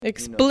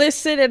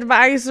Explicit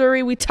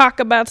advisory. We talk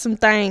about some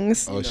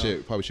things. Oh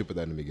shit! Probably should put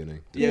that in the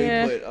beginning.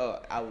 Yeah. We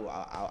put.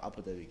 I'll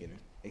put that in the beginning.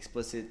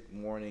 Explicit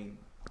warning.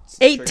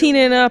 18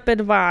 and up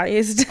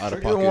advised.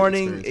 Trigger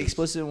warning.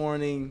 Explicit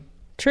warning.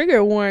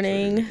 Trigger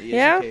warning.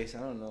 Yeah. Case, I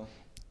don't know.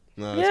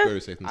 No, that's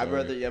very safe. I'd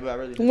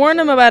rather warn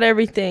them about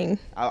everything.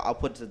 I'll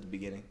put it at the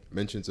beginning.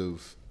 Mentions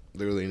of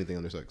literally anything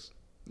under sex.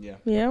 Yeah.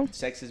 Yeah.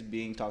 Sex is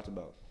being talked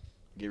about.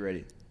 Get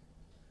ready.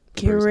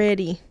 Get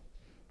ready.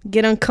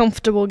 Get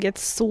uncomfortable. Get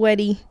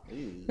sweaty.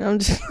 No, I'm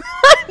just.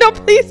 No,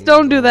 please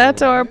don't do that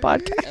to our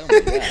podcast. Oh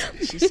my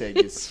God. She said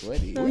get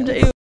sweaty.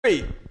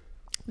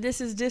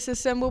 This is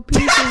Disassembled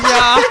Pieces,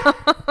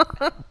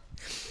 y'all.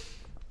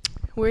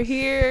 We're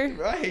here.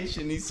 Bro, I hate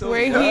Shanice so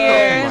We're much.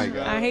 here. Oh my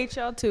God. I hate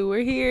y'all too.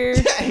 We're here.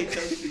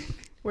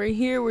 We're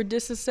here. We're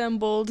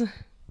disassembled,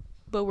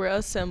 but we're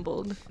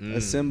assembled.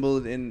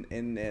 Assembled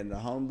in a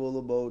humble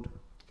abode.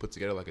 Put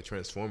together like a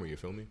transformer. You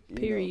feel me?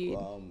 Period.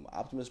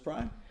 Optimus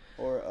Prime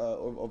or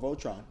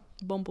Voltron.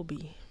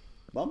 Bumblebee.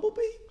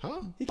 Bumblebee?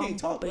 Huh? He can't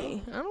talk,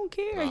 bro. I don't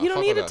care. Nah, You don't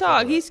fuck need with to that,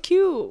 talk. fuck with He's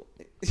cute.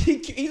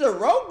 He's a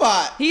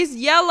robot. He's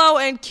yellow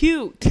and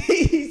cute.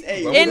 He's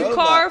a In robot.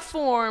 car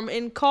form.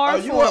 In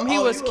car form, he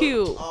was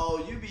cute.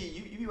 You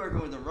be working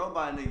with the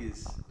robot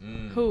niggas.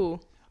 Who?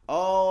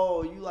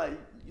 Oh, you like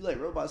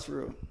robots for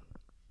real?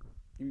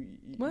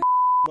 What?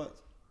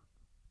 Robots.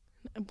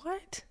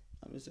 What?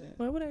 I'm just saying.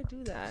 Why would I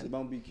do that? It's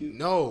about to be cute.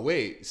 No,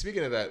 wait.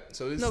 Speaking of that,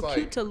 so this is like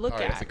cute to look all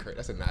right, at.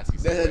 That's a nasty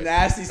segue. That's a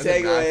nasty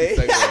segue.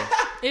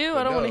 Ew,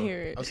 I don't want to hear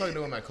it. I was talking to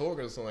one of my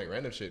coworkers on like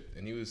random shit,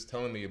 and he was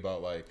telling me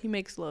about like. He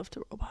makes love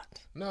to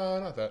robots. No,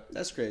 not that.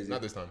 That's crazy.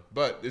 Not this time.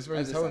 But this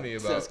was telling me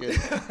about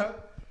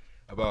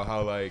about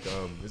how like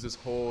there's this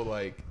whole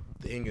like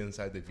thing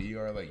inside the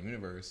VR like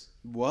universe.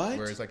 What?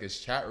 Where it's like this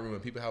chat room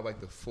and people have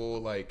like the full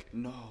like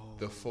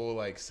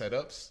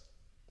setups.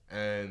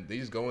 And they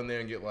just go in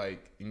there and get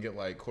like you can get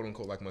like quote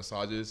unquote like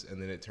massages,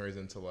 and then it turns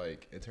into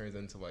like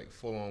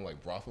full on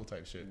like brothel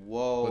type shit.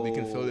 Whoa! But they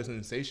can feel the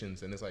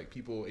sensations, and it's like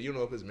people you don't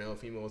know if it's male,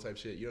 female type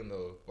shit. You don't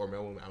know, or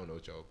male, woman. I don't know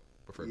what y'all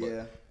prefer.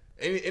 Yeah.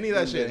 But any of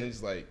that shit, and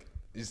it's like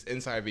just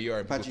inside VR,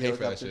 and people pay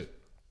for that shit.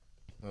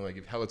 I'm like,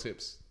 give hella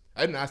tips.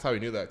 I didn't ask how he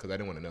knew that because I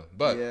didn't want to know.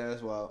 But yeah,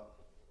 that's wild.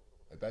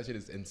 Like, that shit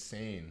is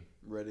insane.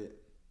 Reddit.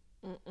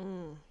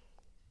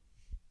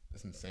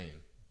 That's insane.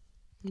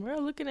 Bro,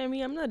 looking at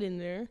me, I'm not in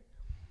there.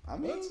 I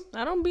mean,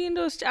 I don't be in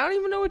those. I don't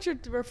even know what you're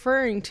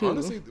referring to.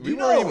 Honestly, we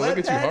weren't even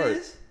looking too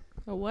hard.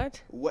 A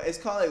what? It's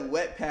called like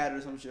wet pad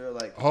or some shit. Or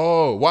like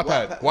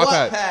Wattpad. Bro.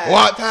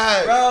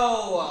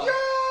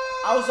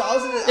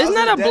 Isn't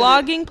that a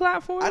blogging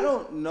platform? I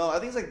don't know. I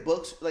think it's like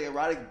books, like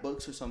erotic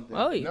books or something.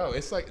 Oh, yeah. No,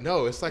 it's like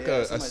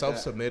a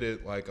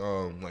self-submitted like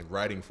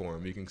writing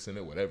form. You can send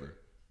it whatever,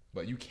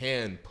 but you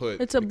can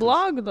put. It's a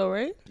blog though,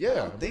 right? Yeah, I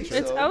don't think so.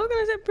 I was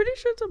gonna say, pretty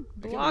sure it's a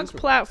blog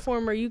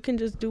platform where you can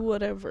just do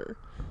whatever,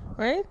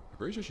 right?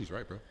 Pretty sure she's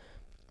right, bro.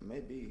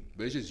 Maybe,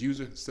 but it's just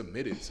user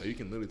submitted, so you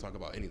can literally talk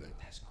about anything.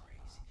 That's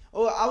crazy.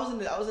 Oh, I was in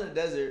the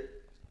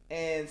desert,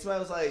 and somebody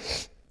was like,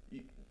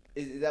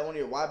 "Is that one of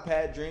your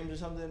Wattpad dreams or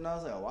something?" And I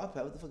was like, "Oh,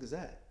 Wattpad? What the fuck is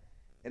that?"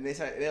 And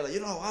they're like, "You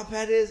know what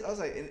Wattpad is?" I was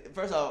like, and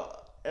first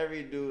off, not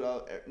every dude,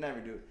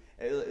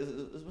 it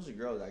was a bunch of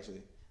girls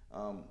actually.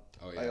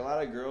 Like a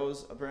lot of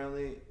girls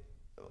apparently,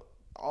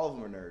 all of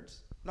them are nerds.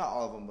 Not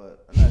all of them,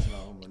 but a nice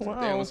amount of them. Wow.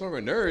 Damn, what's wrong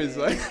with nerds?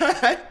 Like,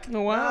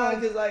 wow.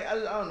 Because like I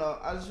don't know.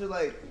 I just feel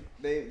like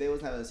they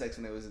wasn't having sex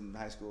when they was in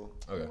high school.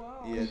 Okay.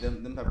 Wow. Yeah,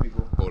 them type of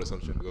people. Bold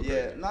assumption. Go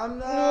Yeah, crazy. no,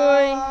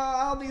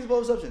 I don't think it's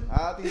bold assumption.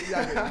 I think it's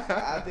accurate.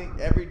 I think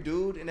every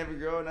dude and every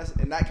girl in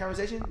that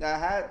conversation that I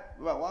had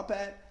about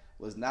Wattpad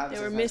was not. They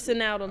were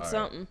missing out on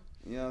something.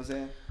 You know what I'm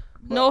saying?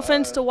 But, no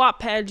offense to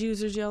Wattpad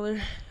users,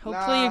 Yeller.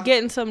 Hopefully you're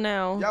getting some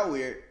now. Y'all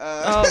weird.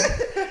 Yeah.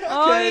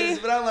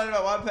 When I learned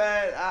about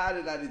Wattpad, I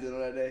did not need to know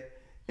that day.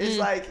 It's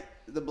like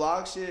the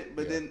blog shit,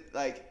 but then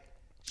like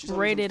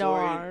rated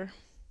R.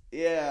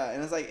 Yeah,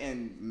 and it's like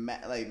in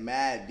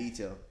mad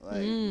detail,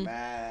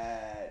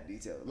 mad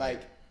detail.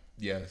 Like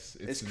yes,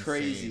 it's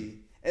crazy.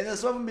 And then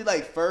some of them be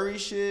like furry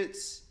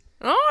shits.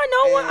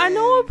 Oh, I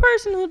know a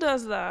person who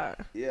does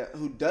that. Yeah,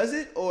 who does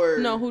it or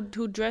no, who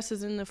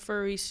dresses in the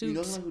furry suits. You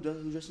know someone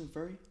who dresses in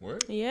furry?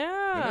 Word?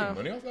 Yeah. They make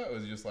money off that, or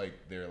is it just like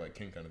they're like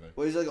king kind of thing?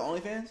 Wait, is it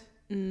like OnlyFans?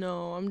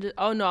 No, I'm just.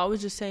 Oh no, I was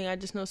just saying. I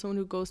just know someone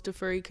who goes to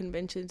furry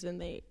conventions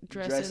and they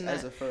dress in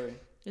as a furry.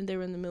 And they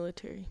were in the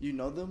military. You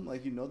know them?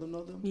 Like you know them?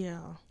 Know them? Yeah.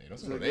 They don't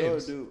it's know a names. girl or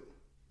dude?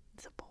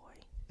 It's a boy.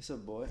 It's a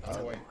boy. It's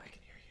a boy. They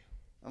can hear you.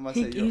 I'm about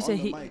to say you're on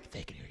the mic.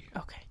 They can hear you.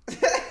 Okay.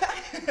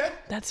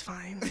 That's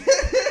fine.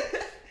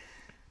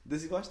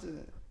 Does he watch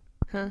the?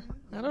 Huh?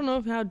 I don't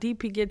know how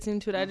deep he gets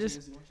into it. I don't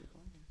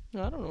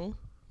know.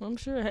 I'm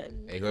sure.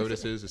 Hey, whoever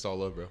this is, it's all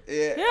love, bro.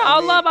 Yeah,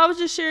 all love. I was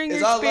just sharing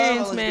your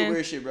experience, all man. It's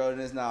weird shit, bro. And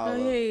it's not all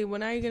love. Hey,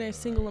 when are you gonna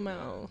single him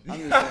out?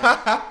 I'm just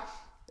saying.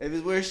 If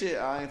it's weird shit,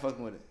 I ain't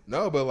fucking with it.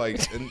 No, but like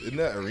in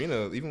that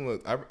arena, even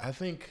with I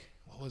think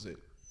what was it?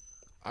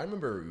 I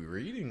remember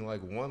reading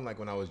like one like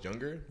when I was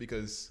younger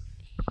because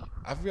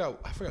I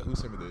forgot who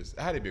sent me this. It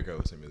had to be a girl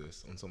who sent me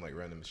this on some like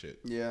random shit.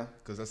 Yeah,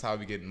 because that's how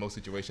we get in most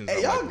situations. Hey,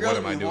 I'm y'all like, girls what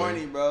am I be doing?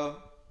 horny, bro.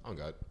 Oh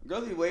God.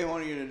 Girls be way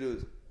hornier than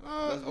dudes.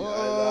 I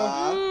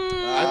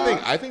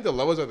think the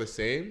levels are the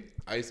same.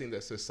 I just think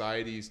that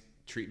society's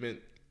treatment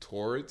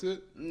towards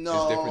it is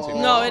different.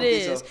 No, it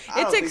is.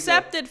 It's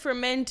accepted for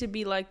men to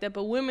be like that,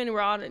 but women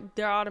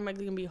they're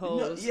automatically gonna be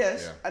hoes.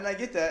 Yes, and I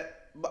get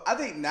that, but I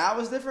think now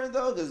it's different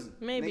though because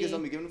niggas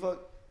don't be giving a fuck,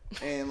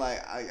 and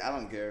like I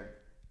don't care.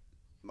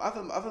 I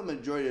feel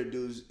majority of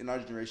dudes in our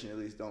generation at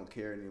least don't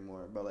care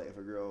anymore about like if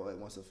a girl like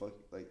wants to fuck.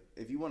 Like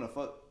if you want to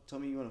fuck, tell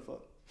me you want to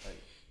fuck. Like.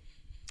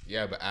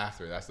 Yeah, but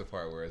after that's the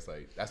part where it's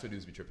like that's what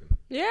dudes be tripping.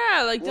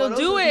 Yeah, like they'll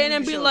do it and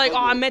then be like, "Oh,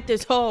 I met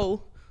this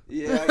hoe."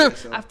 Yeah, I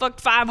guess so. I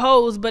fucked 5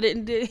 hoes, but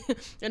and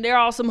they're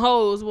all some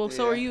hoes. Well,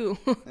 so are you.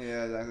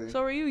 Yeah, exactly.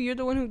 So are you. You're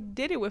the one who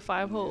did it with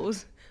 5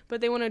 hoes,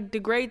 but they want to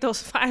degrade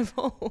those 5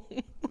 hoes.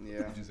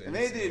 Yeah, and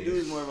maybe the dude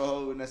is more of a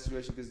hoe in that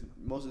situation because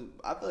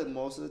I feel like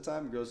most of the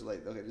time girls are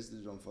like, okay, this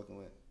is what I'm fucking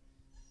with.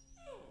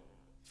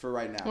 For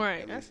right now,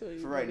 right?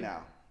 Absolutely. For right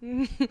now.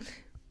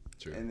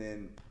 True. And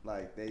then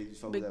like they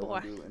just fuck with that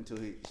one dude until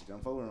she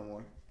don't fuck with him no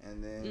more,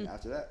 and then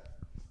after that,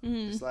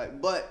 it's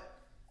like, but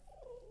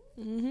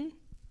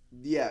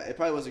yeah, it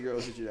probably was a girl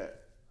who sent you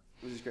that,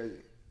 which is crazy.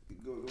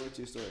 Go to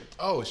your story.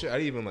 Oh shit! I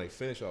didn't even like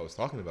finish what I was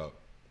talking about.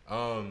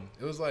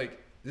 It was like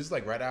this is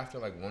like right after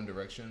like One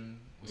Direction,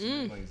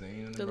 like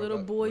Zayn and the little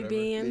boy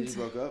band. They just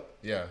broke up.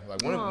 Yeah,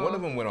 like one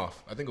of them went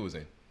off. I think it was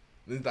Zayn.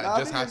 That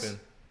just happened.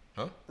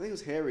 Huh? I think it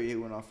was Harry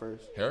who went off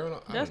first. Harry?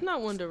 That's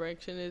not One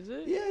Direction, is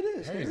it? Yeah, it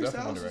is. Harry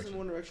Styles is in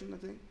One Direction, I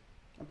think.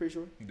 I'm pretty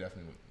sure. He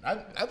definitely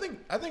went. I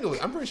think it was.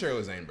 I'm pretty sure it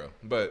was Zayn, bro.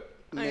 But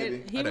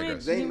maybe. I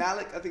digress. Zayn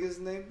Malik, I think is his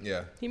name.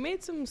 Yeah. He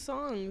made some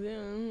songs. Yeah,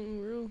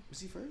 real.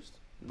 Was he first?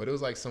 But it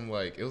was like some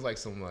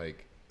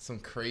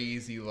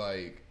crazy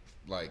like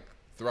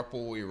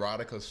throuple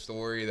erotica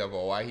story that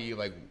why he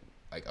like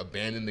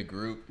abandoned the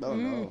group. Oh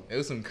no. It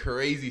was some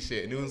crazy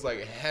shit, and it was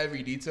like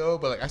heavy detail.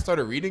 But like I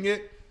started reading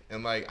it.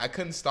 And like I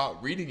couldn't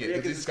stop reading it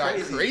because it just got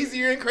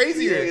crazier and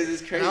crazier. Yeah,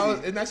 it's crazy.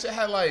 And that shit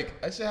had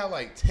like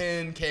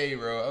 10K,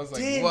 bro. I was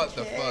like, 10K. What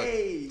the fuck?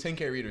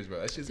 10K readers,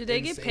 bro. That shit's Did they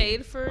insane. get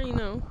paid for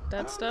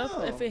that stuff?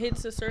 Know. If it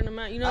hits a certain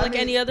amount, like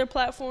any other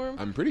platform.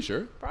 I'm pretty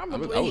sure.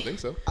 Probably. I would think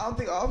so. I don't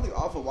think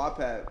off of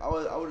Wattpad.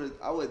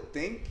 I would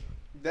think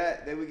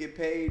that they would get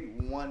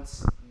paid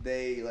once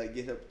they like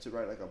get up to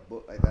write like a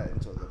book like that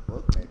into like a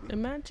book maybe.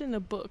 Imagine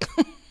a book.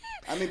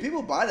 I mean,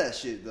 people buy that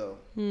shit though.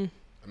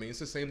 I mean, it's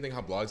the same thing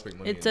how blogs make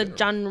money. It's a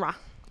genre.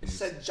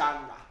 It's a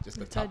genre. Just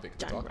the topic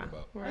we're talking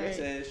about. Right. I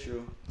say it's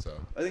true. So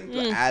I think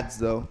the ads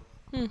though.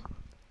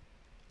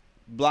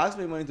 Blogs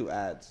make money through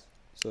ads.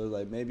 So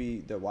like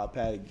maybe the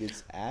Wattpad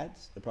gets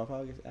ads. The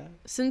profile gets ads.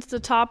 Since the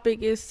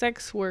topic is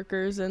sex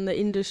workers in the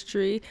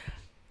industry,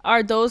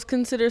 are those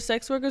considered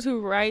sex workers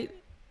who write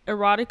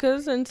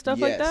eroticas and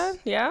stuff like that?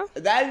 Yeah.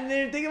 I didn't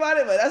even think about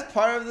it, but that's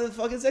part of the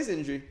fucking sex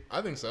industry.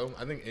 I think so.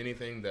 I think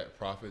anything that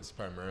profits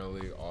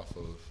primarily off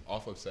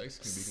of sex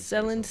can be considered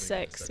selling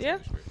sex. Yeah.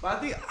 But I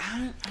think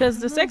because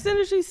the sex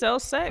industry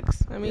sells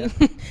sex. I mean,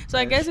 so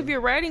I guess if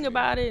you're writing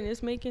about it and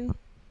it's making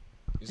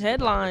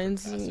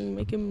headlines and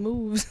making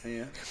moves.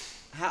 Yeah.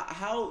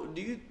 How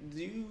do you?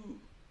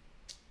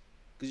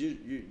 Because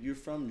you're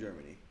from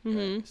Germany,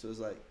 right? So it's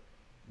like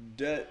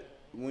that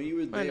when you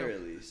were there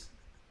at least.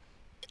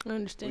 I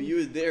understand. When you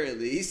were there at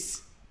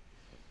least,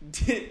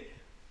 did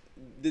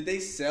they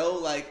sell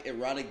like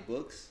erotic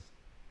books?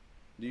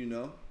 Do you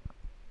know?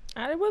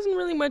 I wasn't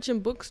really much in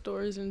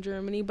bookstores in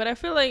Germany, but I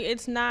feel like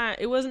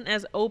it wasn't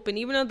as open.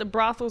 Even though the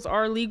brothels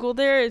are legal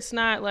there, it's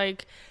not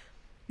like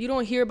you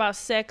don't hear about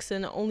sex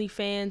and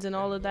OnlyFans and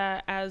all of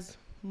that as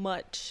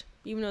much.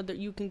 Even though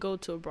you can go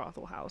to a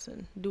brothel house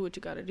and do what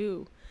you got to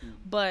do.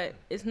 But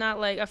it's not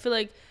like, I feel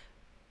like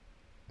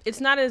it's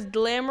not as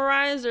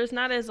glamorized or it's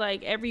not as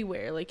like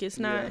everywhere. Like it's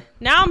not,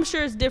 now I'm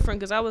sure it's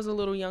different because I was a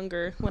little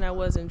younger when I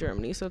was in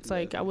Germany. So it's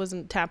like I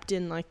wasn't tapped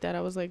in like that.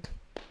 I was like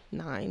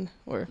 9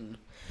 or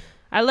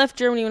I left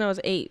Germany when I was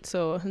 8.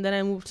 So, and then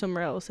I moved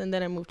somewhere else and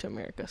then I moved to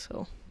America.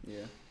 So,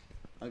 yeah.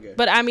 Okay.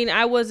 But I mean,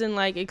 I wasn't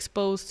like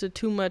exposed to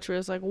too much where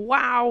it's like,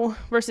 wow,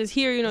 versus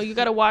here, you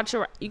got to watch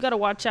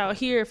out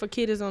here. If a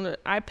kid is on the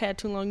iPad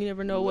too long, you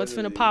never know what's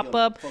finna pop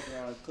up.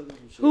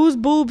 Whose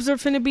boobs are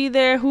finna be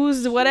there?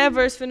 Whose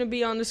whatever is finna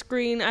be on the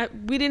screen.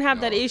 We didn't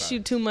have that issue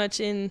too much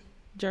in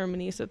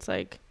Germany. So it's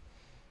like,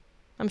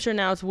 I'm sure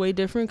now it's way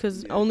different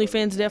because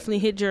OnlyFans definitely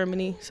hit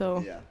Germany.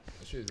 So yeah.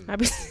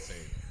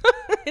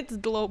 It's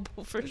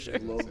global for sure.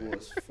 Global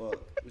as fuck,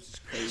 which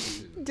is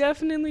crazy.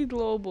 Definitely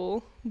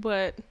global,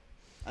 but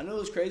I know it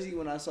was crazy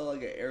when I saw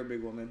like an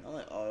Arabic woman. I'm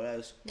like, oh,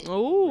 that's crazy.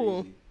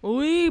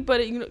 But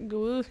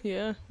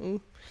yeah.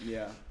 Ooh.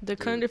 Yeah.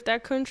 If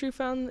that country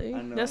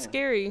found that's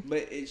scary.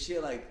 But she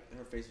had, like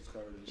her face was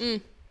covered and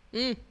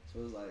shit. So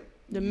it was like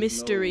the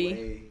mystery no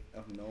way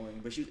of knowing.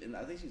 But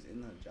I think she was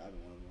in her job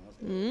in one of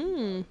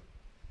them.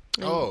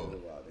 I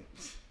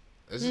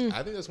was like,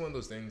 I think that's one of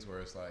those things where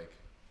it's like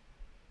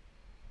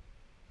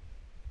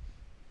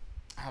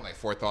I had like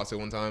 4 thoughts at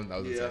one time.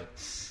 That was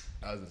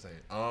insane.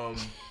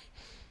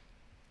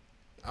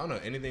 I don't know,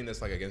 anything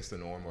that's like against the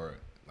norm or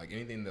like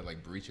anything that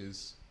like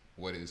breaches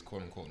what is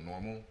quote unquote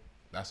normal,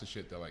 that's the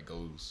shit that like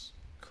goes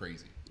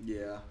crazy.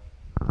 Yeah.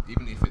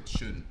 Even if it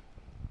shouldn't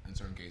in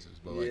certain cases,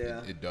 but like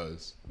it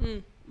does.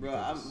 Bro,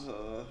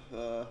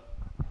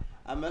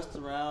 I messed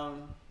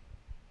around.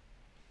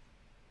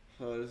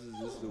 Oh, this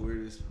is the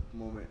weirdest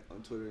moment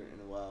on Twitter in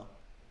a while.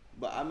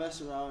 But I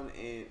messed around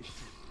and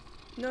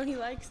No, he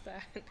likes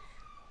that.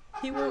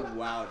 You're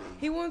wilding.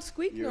 He won't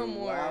squeak You're no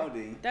more.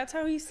 wilding. That's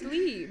how he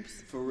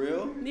sleeps. For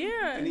real?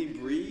 Yeah. Can he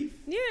breathe?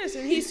 Yes,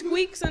 and he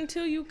squeaks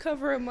until you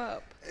cover him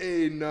up.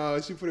 Hey,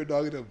 no, she put her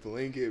dog in a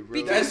blanket,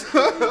 bro.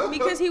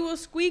 Because he will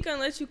squeak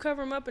unless you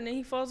cover him up, and then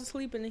he falls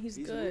asleep, and then he's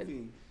good.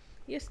 Moving.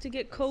 Yes, to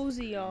get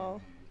cozy,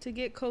 y'all. To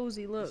get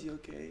cozy, look. Is he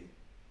okay?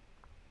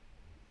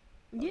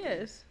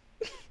 Yes.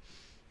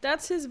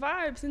 That's his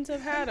vibe since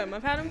I've had him.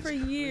 I've had him for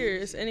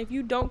years, and if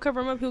you don't cover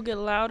him up, he'll get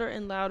louder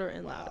and louder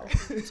and louder.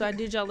 So I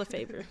did y'all a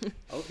favor.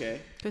 Okay.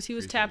 Because he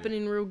was tapping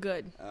in real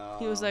good.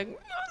 He was like,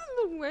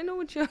 I know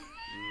what you're...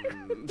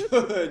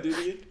 Did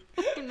he?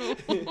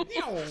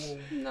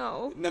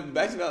 No. No,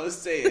 back to what I was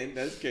saying.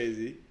 That's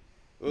crazy.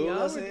 What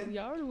was I saying?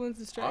 Y'all were the ones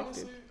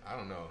distracted. Honestly, I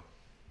don't know.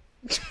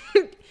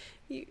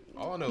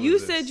 All I know you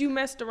is said this. you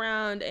messed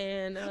around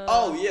and...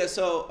 oh, yeah.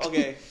 So,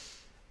 okay.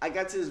 I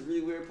got to this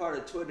really weird part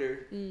of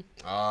Twitter.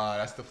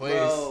 That's the place.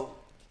 Bro.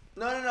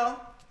 No.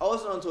 I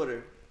wasn't on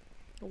Twitter.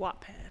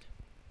 Wattpad.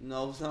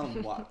 No, it was on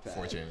Wattpad.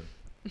 4chan.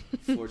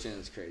 4chan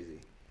is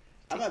crazy.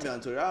 I might be on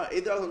Twitter.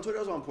 Either I was on Twitter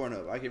or I was on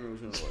Pornhub. I can't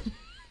remember which one it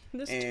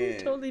was. There's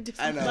two totally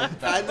different I know.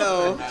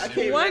 platforms. I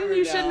can't One, remember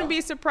you now. shouldn't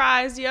be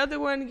surprised. The other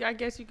one, I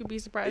guess you could be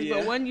surprised. Yeah.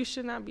 But one, you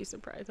should not be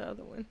surprised. The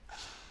other one.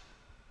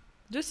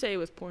 Just say it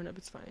was Pornhub.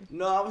 It's fine.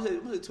 No, I was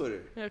at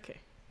Twitter. Okay.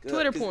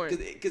 Twitter porn.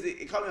 Because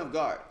it caught me off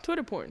guard.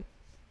 Twitter porn.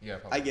 Yeah,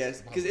 probably. I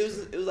guess because it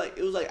was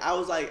I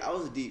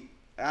was deep.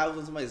 I was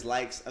on somebody's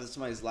likes, off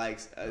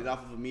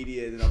of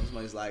media, and then off of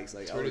somebody's likes.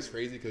 Like Twitter's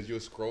crazy because you'll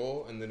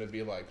scroll and then it'd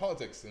be like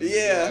politics, and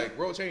Yeah. like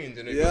world change,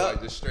 and it'd be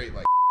like just straight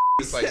like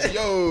it's like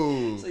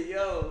yo, So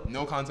yo,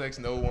 no context,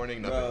 no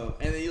warning, nothing. bro,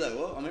 and then you're like,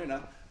 well, I'm here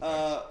now.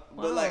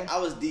 But like I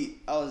was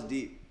deep,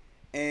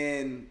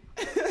 and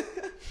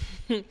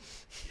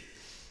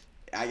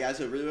I got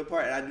to a really good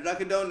part, and I do not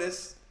condone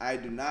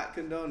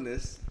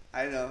this.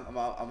 I know. I'm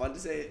about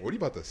to say it. What are you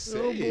about to say?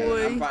 Oh,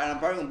 boy. I'm probably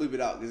gonna bleep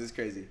it out because it's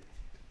crazy.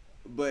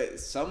 But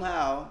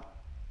somehow,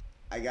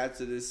 I got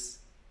to this.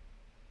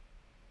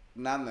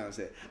 Nah, I'm not gonna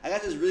say it. I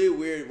got this really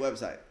weird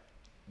website.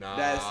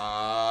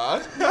 Nah.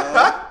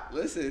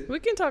 Listen. We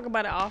can talk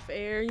about it off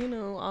air,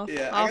 off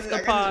the I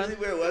pod. got this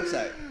really weird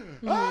website.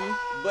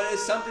 But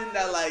it's something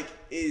that like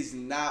is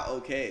not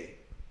okay.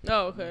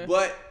 Oh, okay.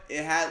 But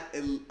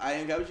I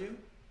ain't got with you.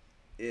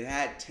 It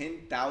had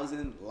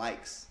 10,000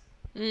 likes.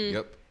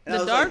 Yep. And I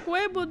The was dark like,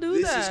 web will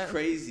do that. This is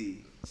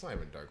crazy. It's not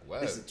even dark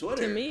web. It's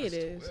Twitter. To me, It's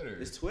it is. Twitter.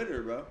 It's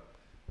Twitter, bro.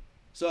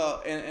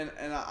 So and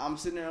I'm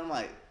sitting there. I'm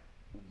like,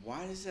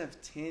 why does it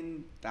have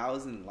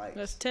 10,000 likes?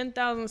 There's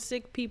 10,000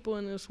 sick people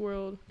in this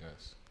world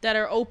Yes. that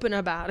are open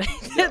about it.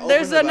 They're open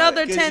There's about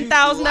another it, 'cause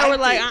 10,000 that were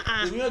liked like, it.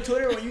 'Cause you know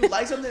Twitter, when you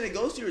like something, it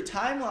goes to your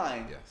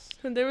timeline. Yes.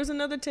 And there was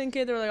another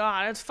 10K that were like,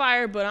 that's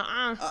fire, but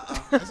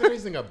That's the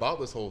crazy thing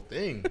about this whole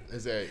thing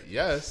is that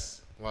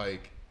yes,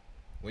 like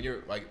when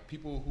you're like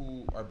people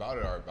who are about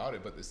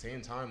it, but at the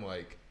same time,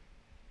 like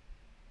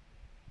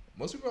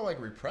most people are like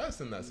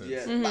repressed in that sense. Yeah,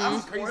 Mm-hmm. but I'm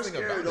That's the crazy more thing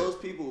scared about of those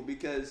people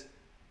because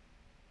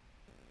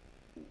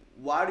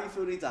why do you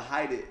feel the need to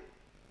hide it?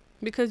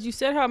 because you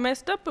said how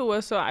messed up it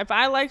was. So if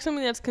I like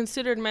something that's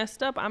considered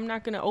messed up, I'm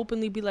not going to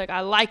openly be like,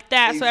 I like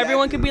that. So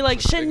everyone can be like,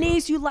 It's a stigma.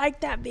 Shanice, you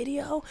like that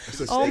video?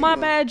 It's a Oh, my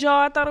stigma. bad, y'all.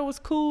 I thought it was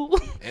cool.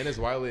 And it's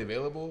widely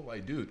available.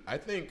 Like, dude, I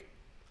think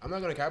I'm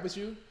not gonna cap with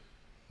you.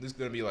 This is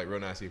gonna be like real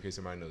nasty in case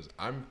somebody knows.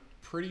 I'm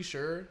pretty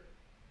sure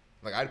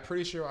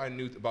I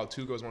knew about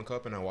Two Girls One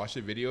Cup, and I watched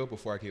the video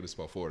before I could even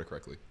spell Florida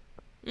correctly.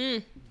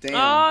 Damn.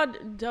 Oh,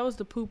 that was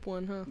the poop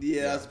one, huh?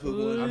 Yeah, that's a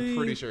poop one. I'm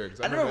pretty sure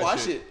because I never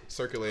watched it.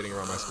 circulating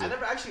around my I school.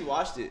 never actually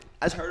watched it.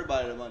 I just heard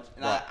about it a bunch,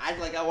 and Right. I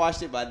like I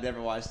watched it, but I never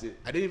watched it.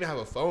 I didn't even have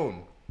a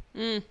phone.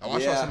 I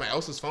watched it on somebody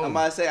else's phone. I'm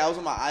about to say I was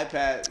on my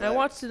iPad. I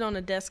watched it on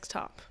a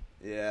desktop.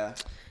 Yeah.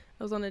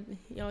 I was on a,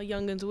 y'all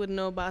youngins wouldn't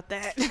know about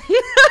that.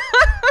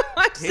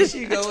 Here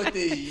she go with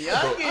this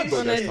youngest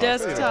On a shit.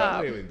 desktop.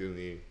 I don't even do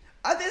me.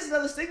 I think it's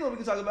another stigma we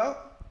can talk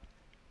about.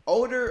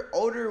 Older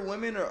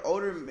women or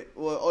older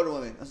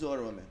women. Let's do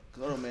older women.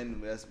 Because older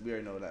men, we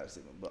already know that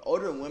stigma. But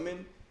older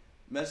women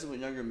messing with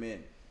younger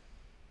men.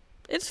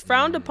 It's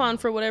frowned upon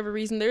for whatever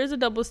reason. There is a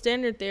double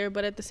standard there,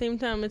 but at the same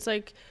time, it's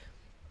like,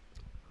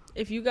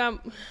 if you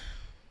got,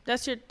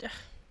 that's your,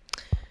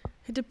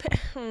 it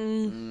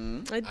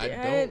depends. I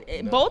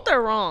don't know. Both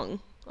are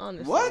wrong,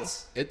 honestly.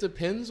 What? It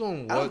depends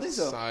on I don't what think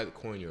so. side of the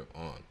coin you're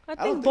on. I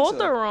don't think think both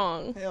so. are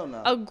wrong. Hell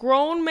no. A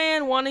grown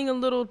man wanting a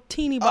little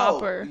teeny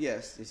bopper. Oh,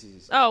 yes.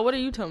 Oh, what are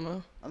you talking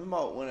about? I'm talking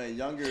about when a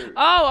younger.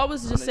 Oh, I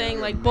was On just a saying,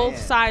 younger like, both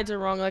man. sides are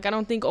wrong. Like, I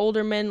don't think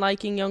older men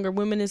liking younger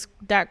women is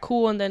that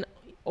cool, and then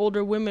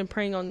older women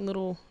preying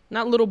on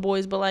not little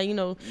boys, but, like,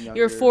 you're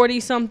Younger.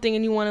 40-something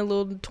and you want a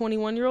little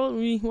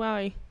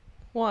 21-year-old?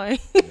 Why?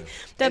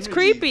 That's Energy.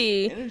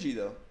 creepy. Energy,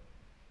 though.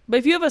 But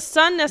if you have a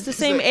son that's the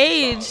same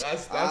age,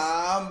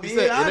 I'm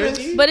being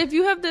honest. but if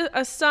you have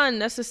a son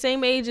that's the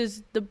same age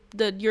as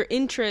the your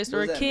interest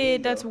or a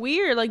kid, that's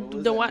weird.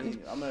 Like the one.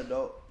 I'm an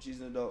adult. She's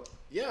an adult.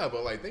 Yeah,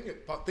 but like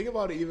think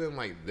about it even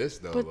like this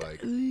though. But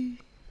like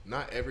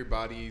not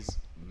everybody's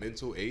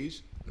mental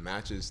age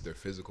matches their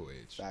physical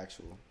age.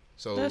 Factual.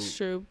 So that's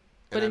true.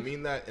 And I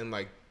mean that in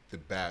like the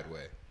bad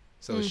way.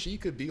 So she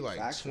could be like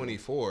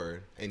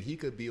 24 and he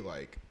could be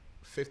like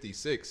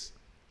 56.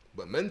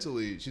 But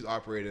mentally, she's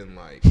operating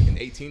like an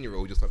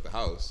 18-year-old who just left the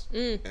house,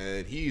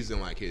 and he's in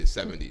like his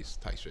 70s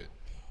type shit.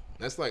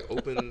 That's like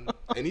open,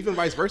 and even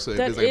vice versa. If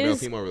there's like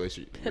male-female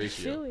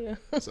ratio.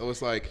 So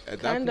it's like at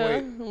that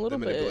point, the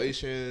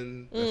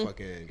manipulation, the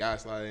fucking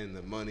gaslighting,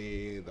 the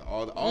money,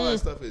 all that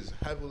stuff is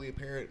heavily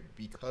apparent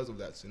because of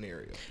that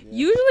scenario. Yeah.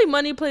 Usually,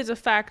 money plays a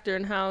factor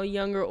in how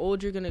young or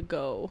old you're gonna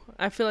go.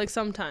 I feel like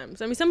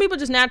sometimes. I mean, some people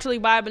just naturally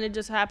vibe, and it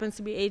just happens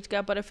to be age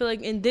gap. But I feel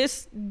like in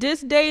this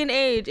day and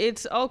age,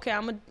 it's okay.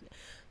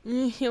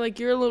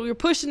 You're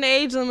pushing the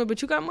age limit,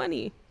 but you got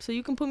money, so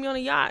you can put me on a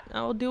yacht.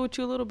 I'll deal with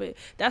you a little bit.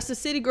 That's the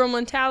city girl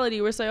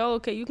mentality where it's like, oh,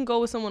 okay, you can go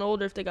with someone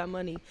older if they got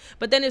money.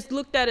 But then it's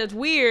looked at as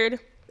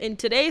weird in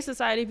today's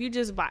society if you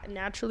just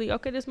naturally,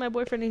 okay, this is my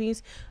boyfriend and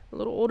he's a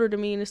little older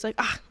than me, and it's like,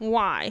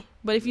 why?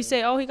 But if you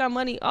say, oh, he got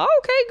money, oh,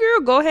 okay,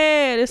 girl, go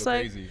ahead. It's so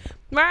like, crazy.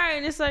 Right?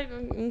 And it's like,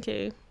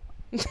 okay.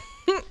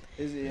 That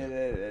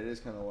is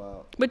kind of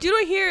wild. But you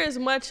don't hear as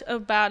much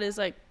about as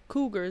like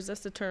cougars,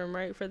 that's the term,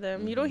 right, for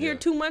them. You don't hear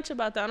too much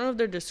about that. I don't know if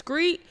they're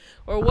discreet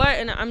or what,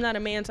 and I'm not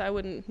a man, so I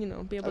wouldn't,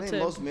 be able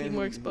to be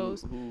more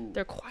exposed. Who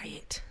they're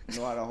quiet.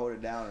 Know how to hold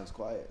it down is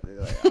quiet. They're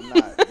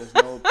like, there's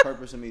no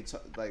purpose in me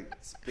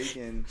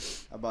speaking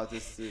about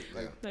this.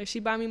 Like she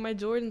bought me my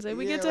Jordans. Like,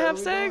 we get to have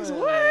sex.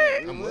 Going?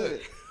 What? I'm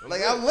lit. I'm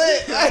lit. I'm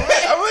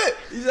lit.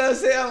 You know what I'm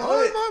saying? I'm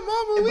lit.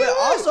 My mama, but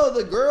also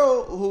the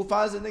girl who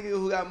finds a nigga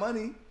who got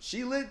money,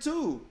 she lit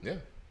too. Yeah.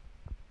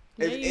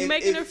 You're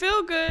making her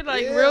feel good,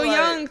 real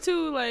young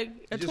too. Like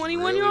a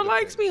 21-year-old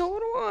likes me.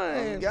 Hold on.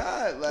 Oh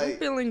God, I'm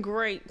feeling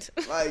great.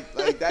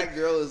 like that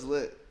girl is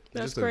lit.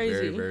 That's just crazy. A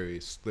very, very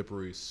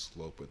slippery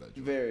slope with that.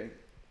 Very.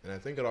 And I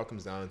think it all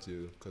comes down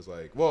to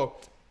all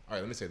right,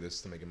 let me say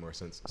this to make it more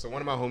sense. So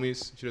one of my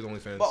homies, she does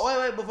OnlyFans. But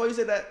wait, before you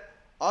say that,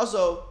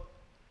 also,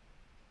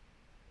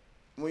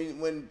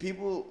 when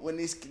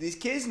these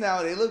kids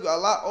now, they look a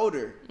lot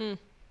older.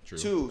 True.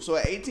 Too. So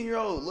an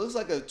 18-year-old looks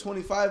like a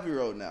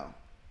 25-year-old now.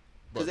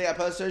 Because they got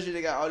plastic surgery,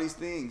 they got all these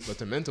things. But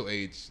the mental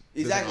age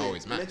doesn't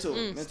always match. Mental.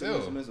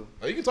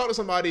 Like, you can talk to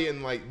somebody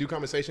and like do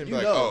conversation and be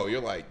like, oh, you're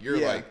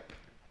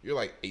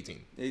like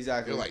 18.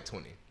 Exactly. You're like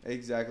 20.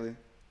 Exactly.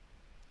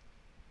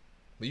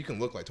 But you can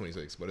look like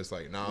 26. But it's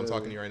like, I'm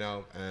talking to you right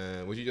now,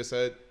 and what you just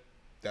said,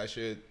 that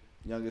shit.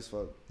 Young as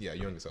fuck. Yeah,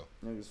 young as hell.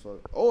 Young as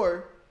fuck.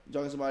 Or you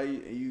talking to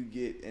somebody and you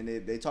get and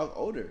they talk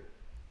older.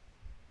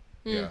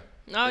 Yeah.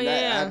 Oh and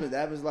yeah. That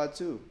happens a lot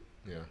too.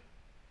 Yeah.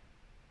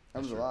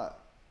 Happens a lot.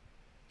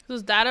 So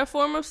is that a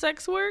form of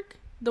sex work?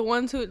 The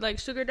ones who like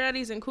sugar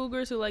daddies and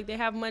cougars who like they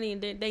have money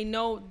and they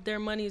know their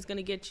money is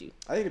gonna get you.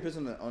 I think it depends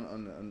on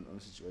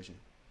the situation.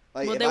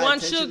 Like, well, they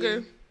want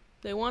sugar.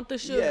 They want the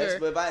sugar. Yes,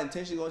 but if I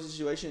intentionally go into a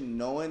situation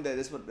knowing that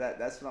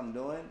that's what I'm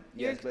doing,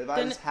 yes. But if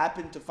I just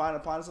happen to find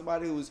upon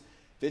somebody who's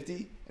 50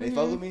 and they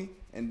fuck with me,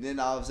 and then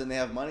all of a sudden they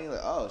have money,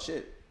 like, oh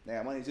shit, they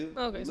got money too.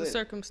 Okay, so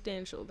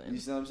circumstantial then. You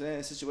see what I'm saying?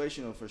 It's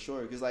situational for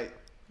sure. Because like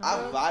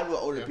I've vibed with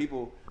older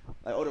people.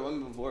 Like older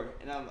women before,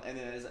 and then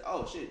it's like,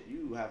 oh shit,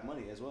 you have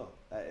money as well.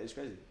 It's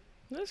crazy.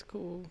 That's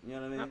cool. You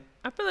know what I mean?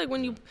 I feel like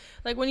when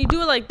you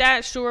do it like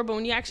that, sure, but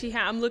when you actually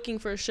I'm looking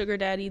for a sugar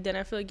daddy, then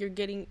I feel like you're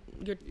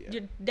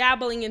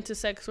dabbling into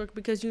sex work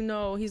because you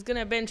know he's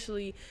gonna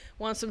eventually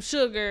want some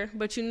sugar,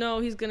 but you know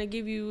he's gonna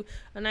give you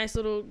a nice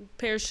little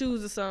pair of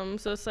shoes or something.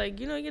 So it's like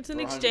it's an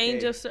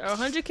exchange of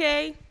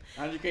 100K.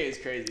 100K is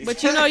crazy.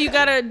 But you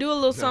gotta do a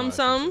little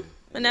something.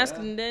 And that's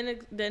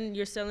then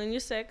you're selling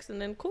your sex,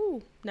 and then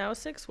cool. Now it's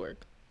sex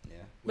work. Yeah.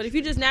 But if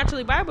you just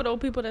naturally vibe with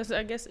old people, that's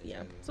I guess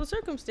so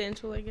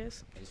circumstantial, I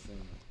guess.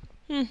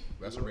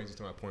 That's what brings me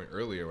to my point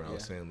earlier when I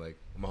was saying like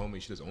my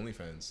homie, she does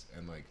OnlyFans,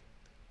 and like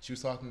she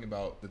was talking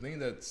about the thing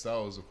that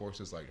sells, of course,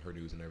 is like her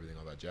news and everything,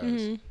 all that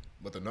jazz.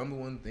 But the number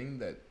one thing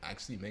that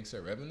actually makes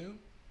her revenue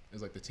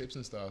is like the tips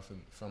and stuff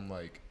and from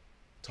like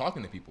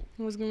talking to people.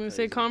 I was gonna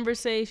say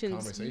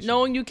conversations.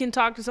 Knowing you can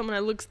talk to someone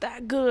that looks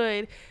that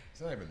good. It's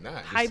not even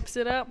that. Hypes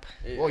it up.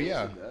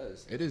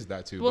 It is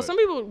that too. Well, some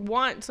people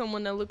want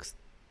someone that looks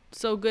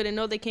so good and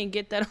know they can't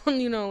get that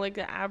on, like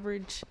the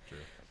average. True.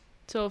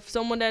 So if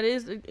someone that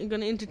is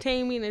gonna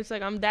entertain me and it's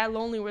like I'm that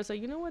lonely, where it's like,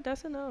 you know what,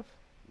 that's enough.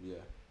 Yeah.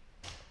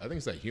 I think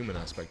it's that human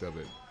aspect of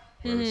it,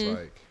 where it's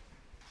like,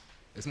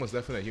 it's most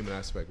definitely a human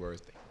aspect where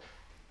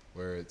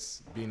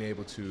it's being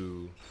able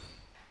to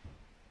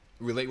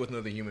relate with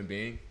another human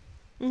being,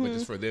 but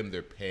just for them,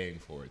 they're paying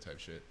for it type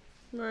shit.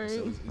 Right.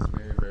 So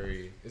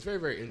it's very,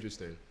 very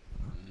interesting,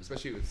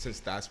 especially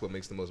since that's what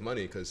makes the most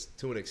money. Because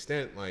to an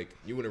extent, like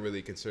you wouldn't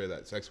really consider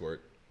that sex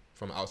work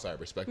from an outside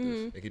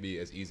perspective. It could be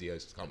as easy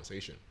as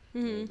conversation.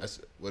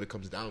 That's what it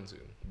comes down to.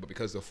 But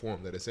because the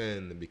form that it's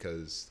in and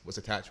because what's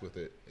attached with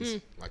it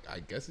is like, I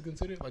guess it's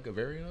considered like a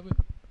variant of it,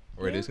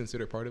 or it is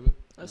considered part of it.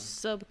 A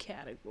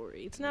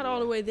subcategory. It's not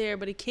all the way there,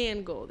 but it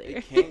can go there.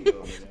 It can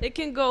go there. It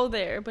can go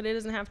there, but it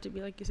doesn't have to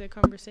be, like you said,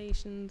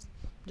 conversations,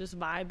 just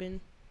vibing.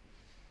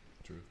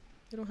 True.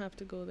 You don't have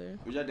to go there.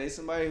 Would y'all date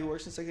somebody who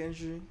works in the sex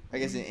industry? I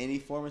guess in any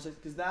form of sex,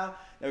 because now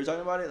that we're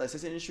talking about it, like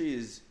sex industry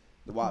is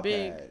the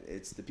Wattpad.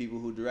 It's the people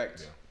who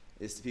direct. Yeah.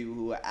 It's the people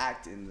who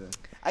act in the.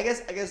 I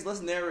guess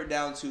let's narrow it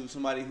down to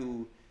somebody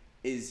who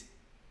is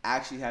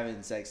actually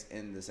having sex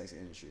in the sex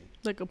industry.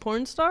 Like a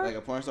porn star? Like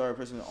a porn star, or a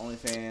person with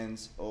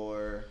OnlyFans,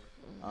 or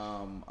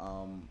I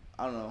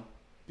don't know,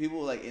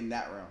 people like in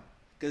that realm.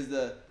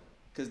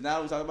 Because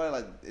now we talk about it,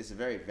 like it's a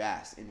very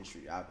vast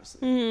industry.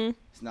 Obviously,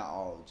 it's not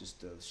all just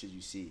the shit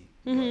you see.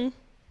 But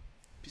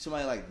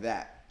somebody like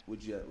that,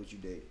 would you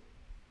date?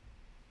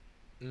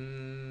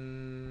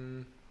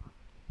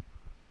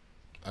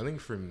 I think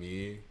for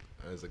me,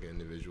 as like an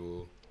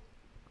individual,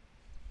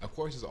 of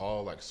course it's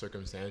all like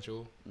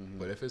circumstantial.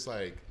 But if it's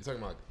like you're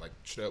talking about like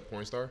straight up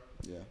porn star,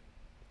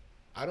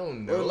 I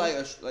don't know. Or like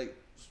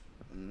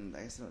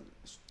I guess not,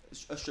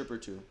 a stripper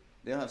too.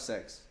 They don't have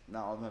sex.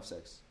 Not all of them have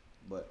sex,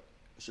 but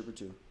a stripper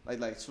too.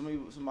 Like somebody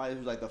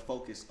who's like the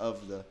focus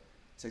of the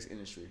sex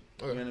industry.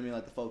 Okay. You know what I mean?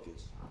 Like the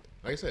focus.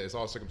 Like I said, it's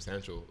all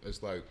circumstantial.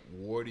 It's like,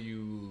 what do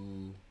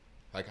you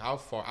like? How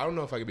far? I don't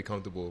know if I could be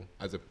comfortable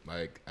as a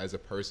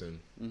person,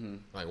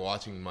 like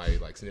watching my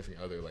like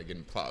significant other like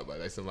getting plowed by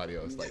like somebody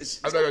else. Like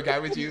I'm not gonna guy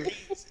with you.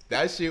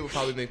 That shit would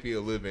probably make me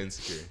a little bit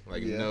insecure.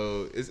 Like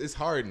no, it's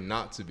hard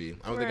not to be.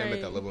 I don't think I'm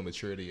at that level of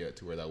maturity yet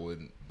to where that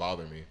wouldn't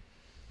bother me.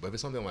 But if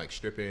it's something like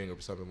stripping or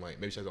something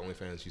like maybe she has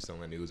OnlyFans, she's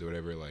selling news or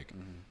whatever. Like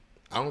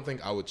I don't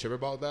think I would trip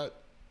about that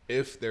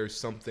if there's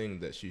something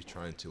that she's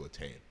trying to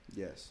attain.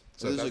 Yes.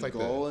 So there's a like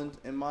goal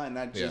in mind,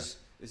 not just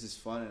this is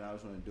fun and I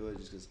just want to do it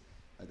just because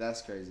like,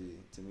 that's crazy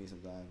to me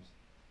sometimes.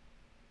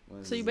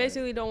 So you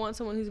basically don't want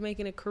someone who's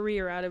making a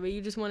career out of it.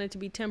 You just want it to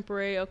be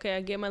temporary. Okay,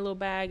 I get my little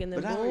bag and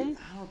then boom.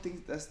 I don't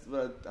think that's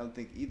what I don't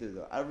think either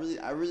though. I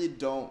really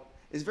don't.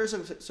 It's very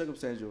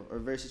circumstantial or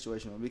very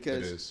situational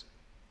because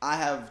I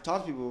have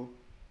talked to people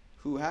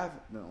who have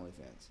no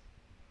OnlyFans.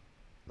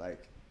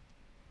 Like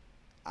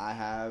I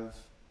have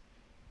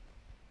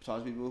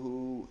talked to people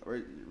who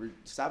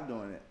stopped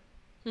doing it.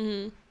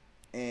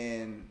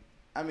 And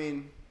I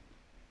mean,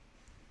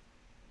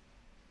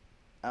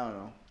 I don't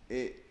know.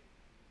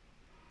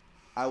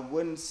 I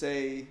wouldn't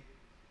say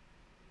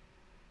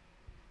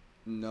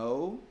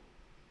no,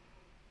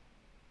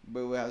 but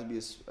it would have to be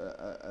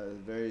a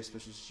very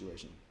special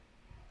situation.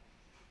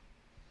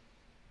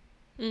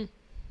 Okay.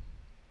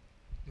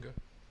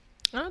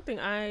 I don't think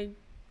I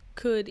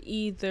could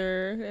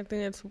either. I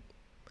think that's.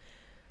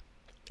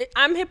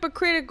 I'm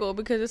hypocritical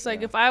because it's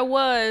like if I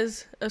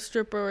was a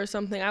stripper or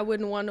something, I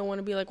wouldn't want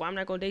to be like, well, I'm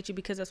not going to date you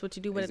because that's what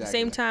you do. But at the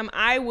same time,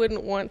 I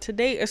wouldn't want to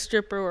date a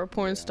stripper or a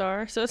porn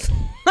star. So it's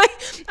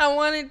like I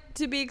want it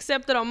to be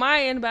accepted on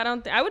my end, but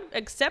I would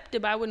accept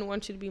it, but I wouldn't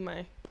want you to be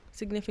my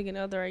significant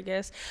other, I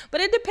guess.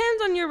 But it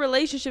depends on your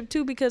relationship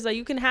too, because like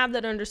you can have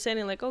that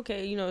understanding like,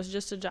 okay, you know, it's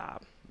just a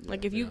job.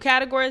 Like if you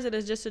categorize it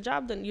as just a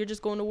job, then you're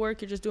just going to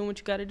work. You're just doing what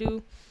you got to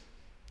do.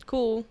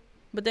 Cool.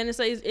 But then it's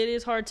like it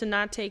is hard to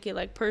not take it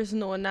like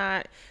personal and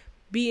not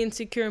be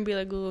insecure and be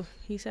like, oh,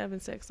 he's having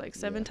sex like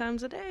 7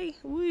 times a day.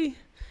 Wee.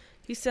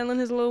 He's selling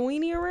his little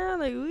weenie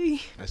around like,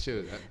 wee.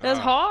 That's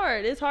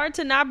hard. It's hard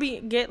to not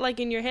get like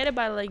in your head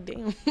about it, like,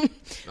 damn.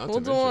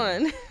 Hold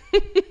on.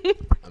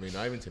 I mean,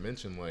 not even to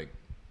mention like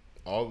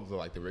all of the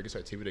like the rigorous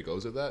activity that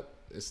goes with that.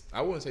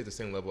 I wouldn't say it's the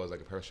same level as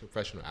like a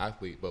professional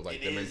athlete, but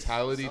like the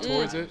mentality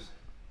towards it.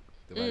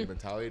 The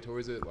mentality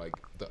towards it, like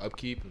the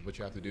upkeep and what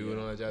you have to do and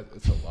all that jazz,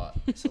 it's a lot.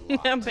 It's a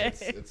lot. I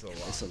bet. It's a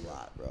lot. It's a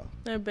lot, bro.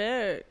 I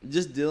bet.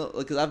 Just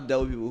because I've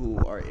dealt with people who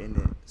are in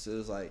it, so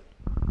it's like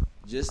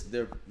just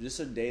their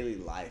daily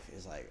life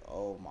is like,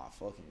 oh my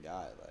fucking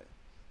god, like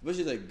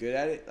especially if they're good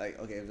at it. Like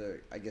okay, if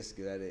they're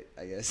good at it,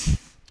 I guess.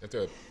 If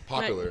they're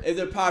popular. If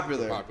they're popular,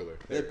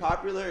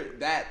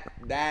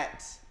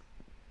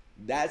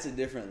 that's a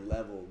different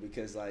level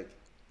because like.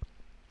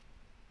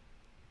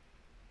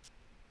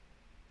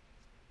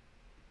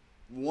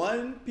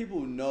 One, people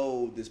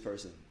know this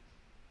person,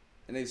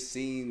 and they've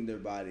seen their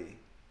body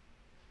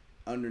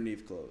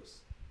underneath clothes,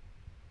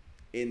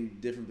 in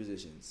different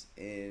positions,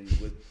 and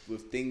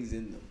with things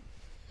in them.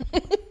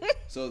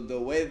 So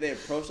the way that they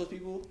approach those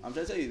people, I'm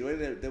trying to tell you, the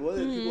way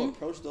that people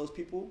approach those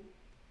people,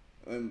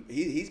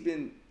 he's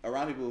been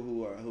around people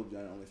who've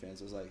done OnlyFans,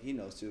 so it's like he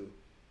knows too.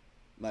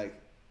 Like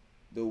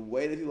the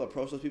way that people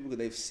approach those people because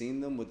they've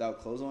seen them without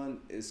clothes on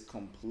is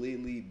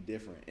completely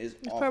different. It's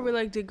probably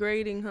like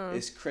degrading, huh?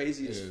 It's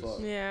crazy as fuck.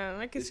 Yeah,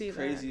 I can see that. It's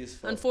crazy as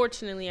fuck.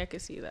 Unfortunately, I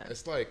can see that.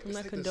 It's like I'm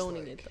not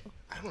condoning it though.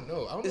 I don't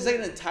know. It's like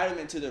an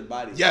entitlement to their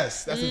body.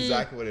 Yes, that's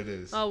exactly what it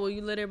is. Oh well,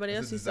 you let everybody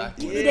else see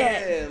something.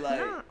 Yeah,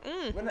 like,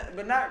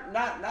 but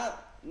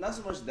not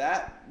so much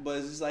that, but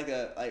it's just like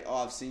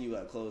oh, I've seen you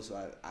up close,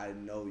 so I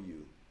know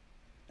you,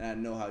 and I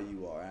know how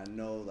you are. I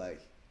know like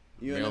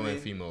You know Male what I mean?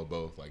 and female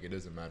both. Like, it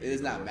doesn't matter. It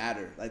does not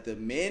matter. Like the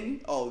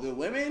men, the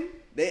women,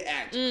 they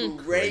act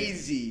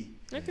crazy.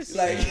 I can see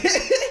Like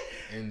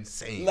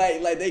insane.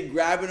 like they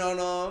grabbing on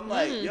them.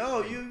 Like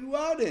yo, you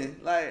out in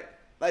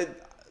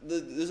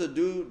there's a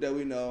dude that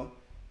we know.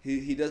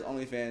 He does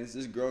OnlyFans.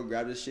 This girl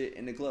grabbed his shit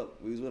in the club.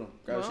 We was with him.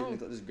 Grabbed his shit in the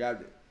club. Just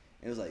grabbed it.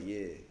 And it was like,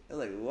 yeah. I was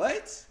like,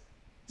 what?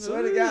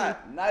 Swear to God.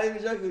 Not even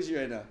joking with you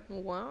right now.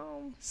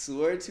 Wow.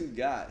 Swear to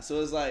God.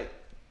 So it's like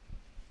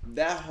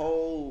that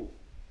whole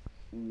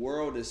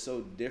world is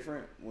so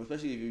different.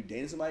 Especially if you're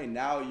dating somebody.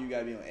 Now you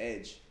gotta be on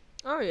edge.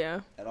 Oh yeah.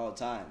 At all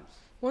times.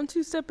 Once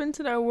you step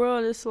into that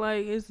world, it's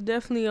like it's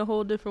definitely a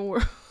whole different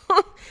world.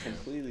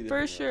 Completely different.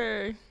 For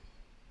sure.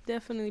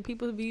 Definitely,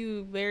 people view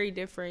you very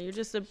different. You're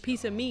just a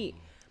piece of meat.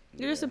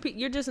 You're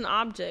just an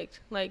object.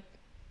 Like,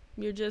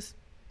 you're just.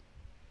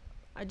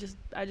 I just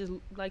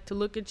like to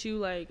look at you.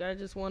 Like, I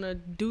just want to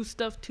do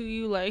stuff to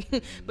you. Like,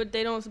 but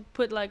they don't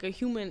put like a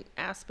human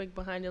aspect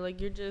behind it.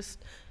 Like, you're just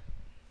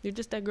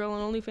that girl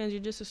on OnlyFans. You're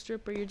just a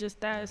stripper. You're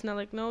just that. It's not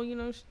like, no, you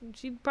know,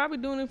 she's probably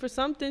doing it for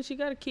something. She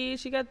got a kid.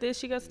 She got this.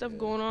 She got stuff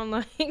going on.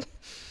 Like,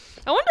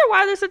 I wonder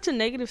why there's such a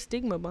negative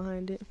stigma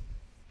behind it.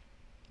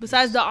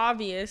 Besides the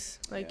obvious,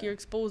 like you're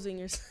exposing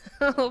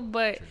yourself,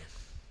 but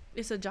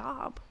it's a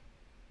job.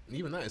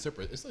 Even that, it's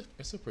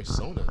a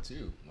persona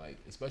too. Like,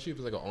 especially if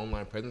it's like an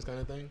online presence kind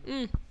of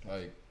thing.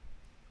 Like,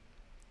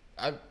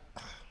 I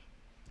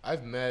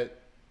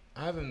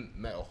haven't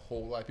met a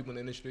whole lot of people in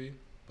the industry,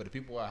 but the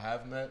people I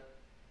have met,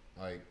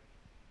 like,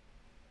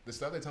 the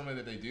stuff they tell me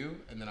that they do,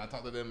 and then I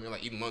talk to them and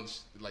like eating lunch,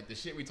 like the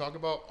shit we talk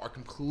about are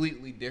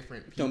completely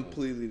different people.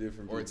 Completely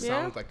different people. Or it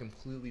sounds like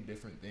completely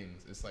different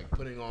things. It's like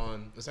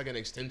it's like an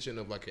extension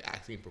of like an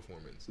acting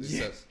performance.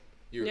 It's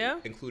you're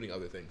including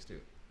other things too.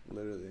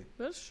 Literally.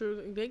 That's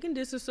true. They can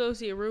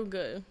disassociate real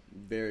good.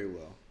 Very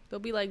well. They'll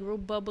be like real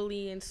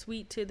bubbly and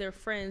sweet to their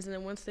friends, and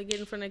then once they get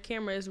in front of the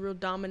camera, it's real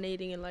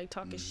dominating and like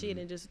talking shit,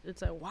 and just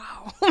it's like,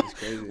 wow. It's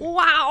crazy.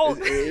 Wow.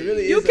 It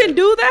really you can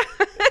do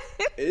that?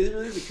 It is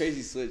really the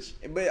crazy switch.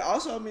 But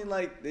also, I mean,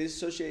 like, they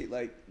associate,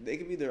 like, they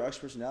could be their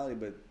actual personality,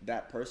 but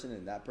that person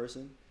and that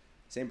person,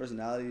 same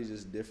personality, is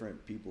just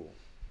different people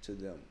to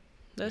them.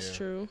 That's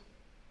true.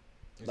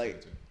 We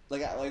have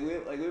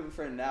a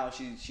friend now.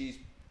 She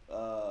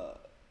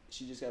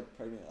just got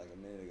pregnant like a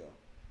minute ago,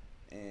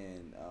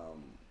 and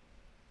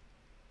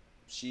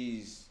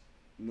she's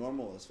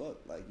normal as fuck.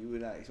 Like, you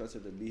would not expect her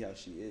to be how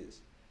she is.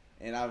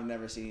 And I've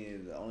never seen any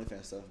of the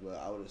OnlyFans stuff, but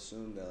I would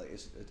assume that like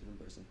it's a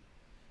different person.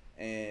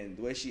 And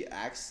the way she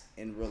acts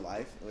in real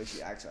life, the way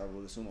she acts, I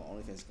would assume on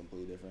OnlyFans is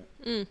completely different.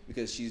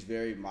 Because she's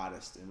very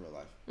modest in real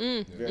life.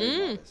 Very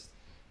modest.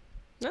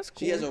 That's cool.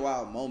 She has her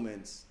wild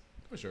moments.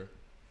 For sure.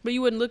 But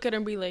you wouldn't look at her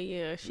and be like,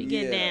 yeah, she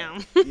get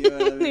down. You know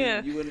what I mean?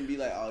 Yeah. You wouldn't be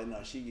like, oh,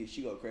 no, she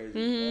go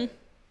crazy. But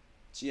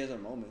she has her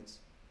moments.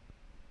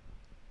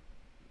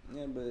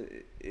 Yeah, but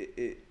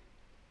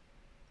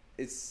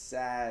it's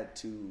sad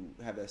to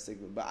have that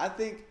stigma. But I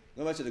think,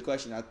 going back to the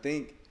question, I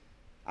think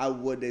I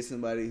would date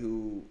somebody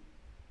who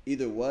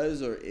either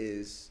was or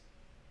is,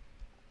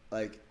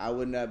 like, I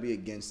would not be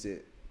against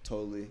it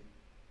totally.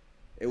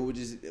 It would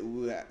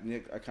have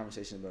a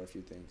conversation about a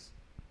few things.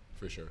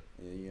 For sure.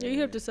 Yeah,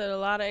 you have to set a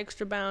lot of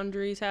extra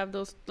boundaries. Have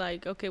those,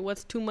 like, okay,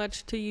 what's too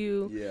much to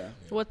you? Yeah.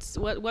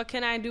 What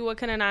can I do? What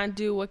can I not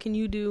do? What can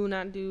you do,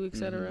 not do,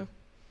 etc.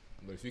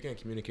 But if you can't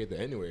communicate that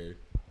anyway,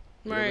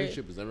 your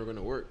relationship is never going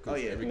to work.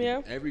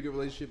 Every good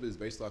relationship is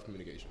based off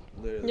communication.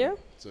 Literally. Yeah.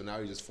 So now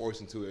you're just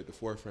forced into it at the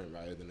forefront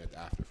rather than at the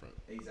afterfront.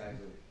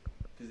 Exactly.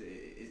 Because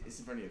it's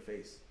in front of your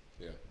face.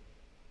 Yeah.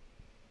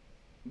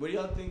 What do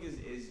y'all think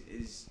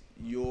is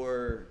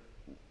your...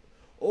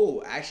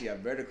 Oh, actually, a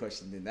better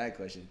question than that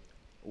question.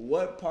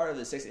 What part of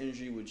the sex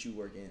industry would you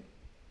work in?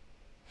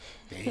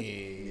 Dang.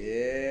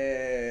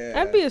 Yeah.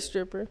 I'd be a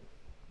stripper.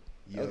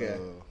 Yo. Okay.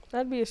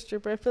 I'd be a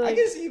stripper. I feel like I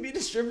can see you being a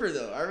stripper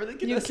though. I really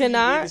cannot. You see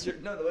cannot. You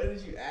no, the way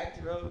that you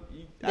act, bro.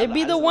 It'd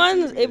be the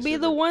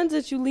ones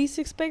that you least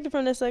expected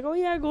from. That's like, oh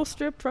yeah, I go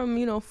strip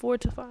from 4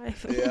 to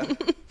 5. Yeah.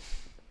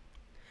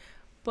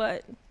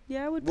 But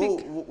yeah, I would pick.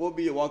 What would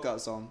be your walkout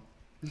song?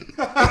 Because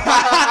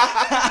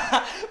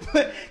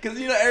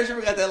every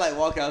stripper got that like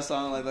walkout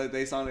song, like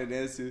they song they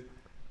dance to.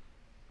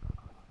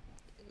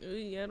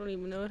 Yeah, I don't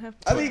even know.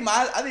 I think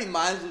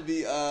mine would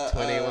be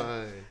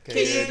 21. Can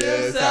you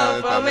do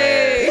something for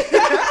me?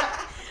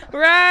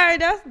 Right,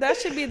 that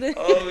should be the.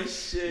 Oh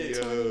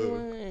shit!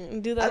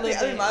 21. Do that. I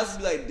think mine would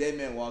be like Dead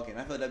Man Walking.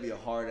 I feel like that'd be a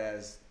hard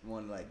ass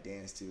one to like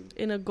dance to.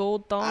 In a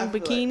gold thong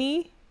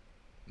bikini.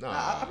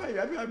 I'd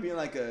probably be in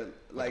like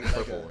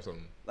purple or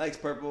something.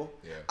 Like purple.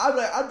 Yeah. I'd be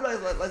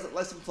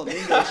like some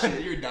flamingo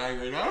shit. You're dying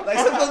right now. Like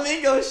some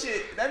flamingo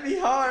shit. That'd be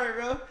hard,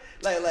 bro.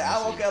 Like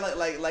I walk out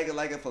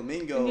like a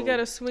flamingo. And you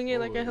gotta swing it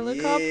like a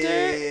helicopter.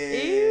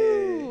 Yeah.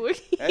 Ew.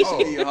 That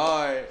should be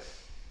hard.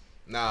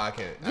 Nah, I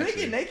can't. Do they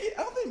get naked?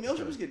 I don't think male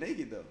strippers get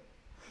naked though.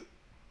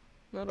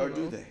 I don't Or know.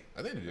 do they?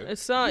 I think they do.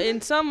 It's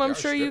in some, They I'm are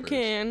sure you strippers.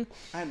 can.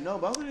 I know,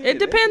 but It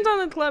depends on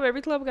the club.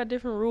 Every club got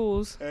different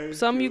rules. That's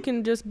Some you true.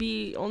 can just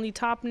be only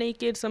top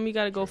naked. Some you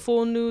gotta go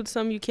full nude.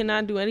 Some you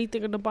cannot do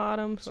anything at the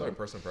bottom. It's like So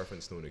personal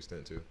preference to an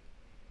extent too.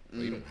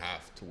 Like, you don't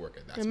have to work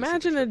at that.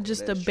 imagine specific it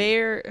just a That's true.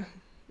 bare.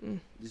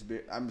 Just be,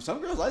 I mean, some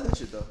girls like that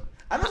shit though.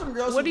 I know some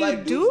girls What who do you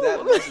like do? dudes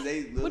that much.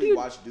 They What do literally you-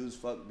 watch dudes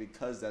fuck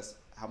because that's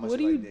how much. What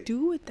do they you like dick.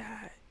 do with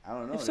that? I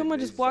don't know. If someone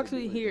They just walks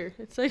like with doing here,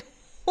 it's like,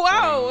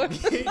 wow.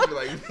 You're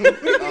like,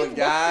 Oh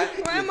God!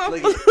 Why am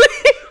Flick I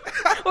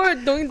it. or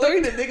doing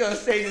Look at the nigga on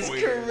stage is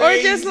crazy.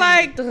 or just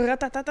like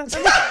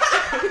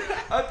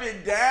up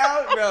and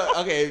down, bro.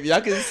 Okay, if y'all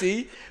can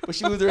see, but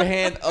she moves her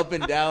hand up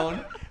and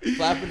down,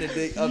 flapping the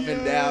dick up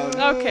and down.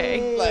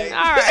 okay, Like,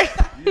 all right.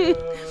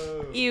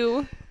 yo.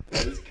 You.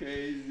 That's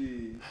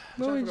crazy. I'm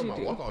What trying would to figure you out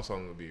do? my walk-off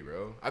song would be,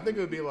 bro. I think it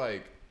would be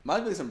like,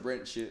 Might be some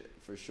Brent shit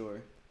for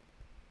sure.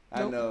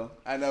 Nope.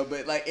 I know,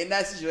 but like in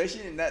that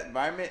situation, in that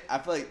environment, I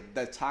feel like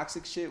the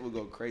toxic shit would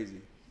go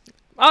crazy.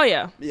 Oh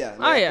yeah. Yeah.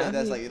 Oh, I feel yeah. like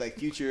that's like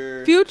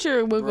future.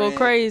 Future would go Brand.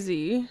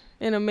 crazy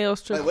in a male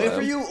strip Like wait club.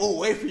 for you. Oh,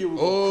 wait for you. Would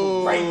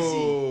go crazy.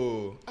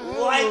 oh,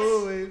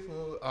 What? wait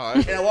for,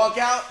 And I walk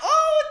out.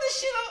 Oh, what the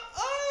shit?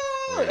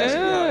 Oh. Yeah, that's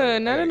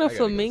hard. Not I in gotta a go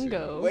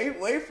flamingo.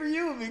 Wait for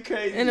you would be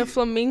crazy. In a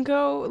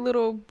flamingo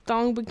little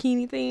thong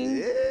bikini thing.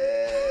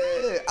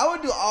 Yeah. I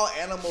would do all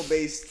animal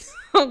based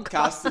Oh, God.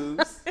 costumes.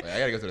 Like, I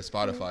gotta go to the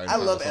Spotify. And I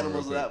find love the song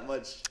animals real quick. that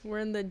much. We're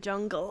in the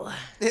jungle.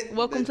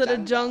 Welcome to the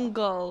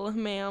jungle,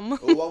 ma'am.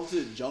 Oh, welcome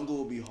to the jungle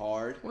will be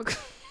hard. Welcome-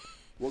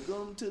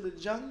 Welcome to the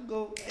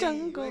jungle. Hey,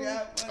 Jungle. we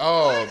got-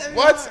 Oh, That'd be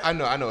what?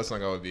 hard. I know what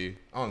song I would be.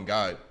 Oh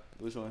God,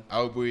 Which one?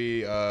 I would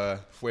be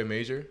Fue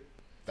Major,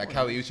 that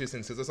Kali Uchis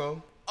and SZA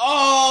song.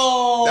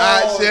 Oh,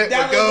 That shit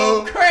that would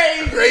go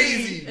crazy.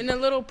 Crazy. In a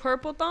little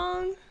purple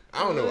thong?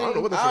 I don't know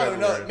what the fuck I I don't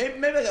would know. wear.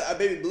 Maybe like a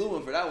baby blue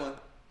one for that one.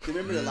 Do you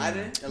remember the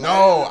lighting? The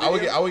No, lighting I in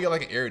would the get video?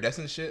 like an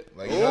iridescent shit.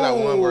 Like you know that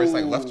one where it's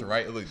like left to Ooh.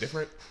 right, it look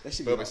different. That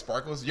should But be if it hard.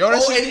 sparkles, yo,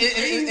 that Oh, shit and, be and,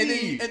 and, and,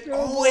 crazy. and, and,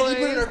 oh, and you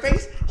put it in her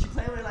face. She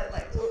playing with it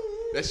like ooh.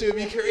 That shit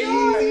would be crazy.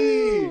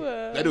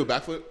 Yo. That do a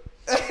backflip.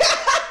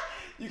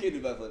 You can't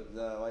do backflip.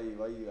 Why you?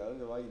 I don't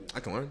know why you do. I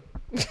can learn.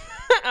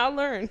 I'll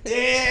learn.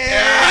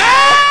 Yeah.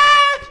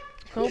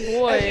 Oh That should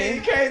boy.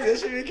 be crazy. That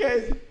should be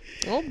crazy.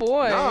 Oh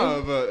boy.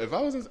 Nah, but if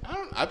I was,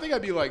 I think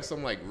I'd be like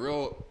some like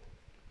real.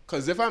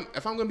 Cause if I'm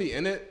gonna be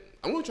in it,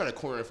 I'm gonna try to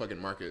corner a fucking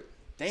market.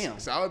 Damn.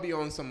 So I would be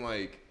on some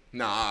like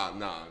nah.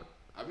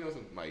 I'd be on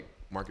some like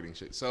marketing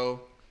shit. So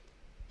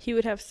He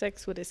would have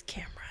sex with his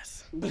cameras.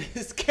 But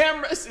his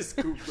cameras is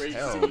crazy.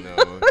 hell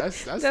no.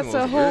 That's the That's most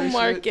a whole weird shit.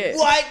 market.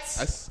 What?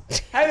 That's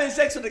Having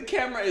sex with a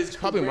camera is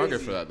probably a crazy.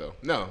 market for that though.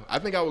 No, I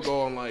think I would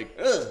go on like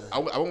Ugh. I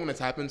would want to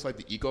tap into like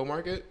the eco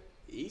market.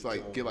 To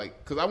like get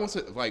like, cause I want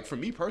to like for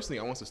me personally,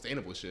 I want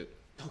sustainable shit.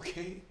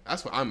 Okay.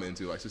 That's what I'm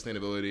into, like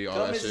sustainability, all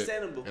Tell that me shit.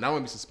 sustainable. And I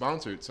want to be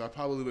sponsored, so I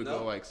probably would No.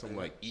 go like some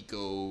like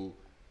eco,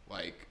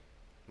 like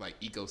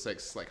eco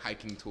sex, like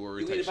hiking tour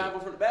You type need to shit. find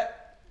one from the back?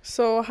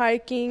 So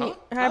hiking, Huh?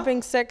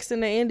 having sex in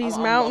the Andes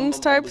I'm Mountains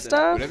with type that.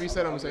 stuff. Whatever you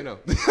said, I'm gonna say no.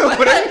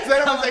 Whatever you said,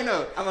 I'm gonna say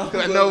no. Cause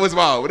I know it was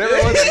wild. Whatever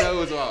it was, I know it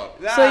was wild.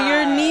 So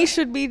your niche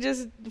should be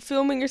just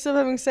filming yourself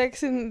having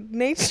sex in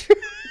nature.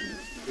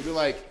 It'd be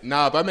like,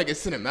 nah, but I make it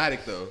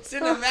cinematic though.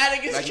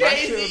 Cinematic is Like my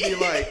shit crazy. would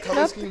be like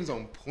color schemes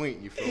on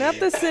point. You feel Not me?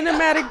 the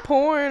cinematic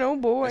porn. Oh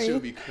That shit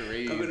would boy. be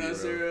crazy, Coming on bro.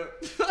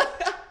 syrup.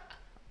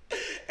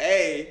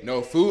 Hey.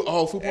 No food.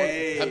 Oh, food porn.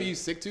 Hey. That'd be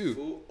sick too.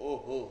 Ooh,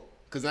 oh,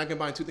 Cause I can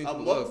combine two things oh. A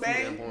people love: food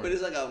and mukbang, porn. but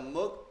it's like a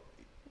muk.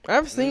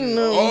 I've seen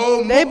them.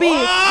 Oh, They be.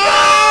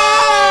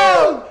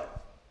 Oh!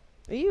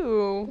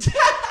 Ew.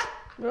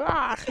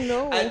 Ah,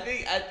 no. I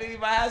think you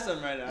might have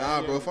some right now.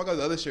 Nah, bro, fuck all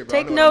the other shit, bro.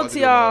 I Take know what I'm notes,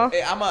 about to do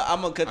y'all. Hey,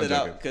 I'm gonna cut I'm that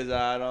out joking. because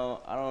I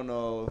don't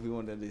know if we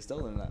want that to be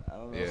stolen or not. I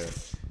don't know. now.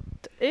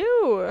 Yeah.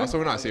 Ew. Also,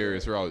 we're not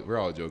serious. We're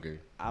all joking.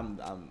 I'm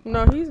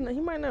No, he's not. He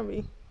might not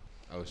be.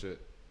 Oh shit.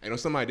 Hey, no,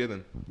 some idea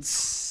then.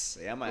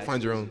 yeah, I might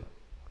Find your own.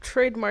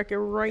 Trademark it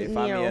right Hey,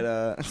 find me at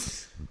now.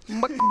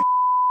 Muk-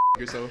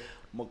 Yourself.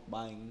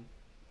 mukbang.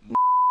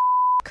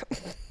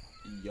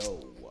 Yo.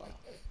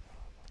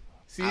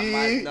 See,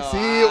 might- no, see,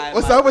 I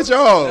what's might- up with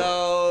y'all?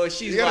 No,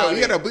 she's You gotta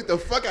wildin'. bleep the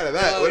fuck out of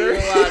that. No, Whatever.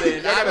 you're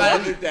wildin'. Y'all I gotta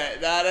might bleep- do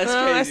that. Nah, that's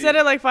crazy. I said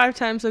it like 5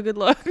 times, so good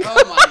luck.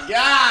 Oh my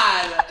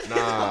god.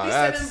 Nah, You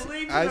that's said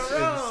bleep in a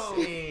row.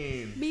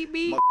 insane. Beep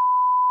beep.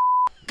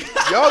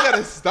 Y'all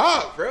gotta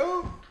stop,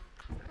 bro.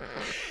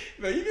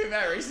 Bro, you been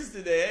mad racist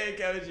today. I ain't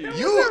counting you.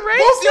 You, wasn't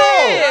both y'all.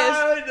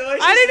 racist.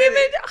 I didn't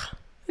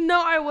even.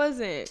 No, I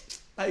wasn't.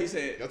 How you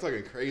say Y'all it?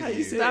 talking How you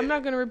crazy. say I'm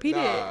not gonna repeat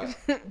Nah.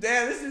 it.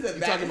 Damn, this is a You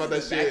back. talking about that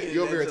this is a back shit? in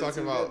You over here the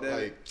talking episode about too,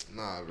 like,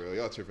 nah, bro.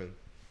 Y'all tripping.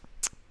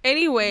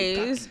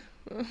 Anyways.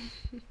 I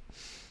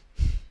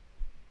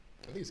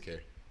think it's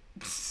care.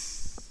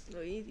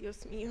 Ay, Dios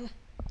mío.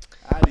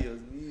 Adios,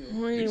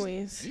 mío.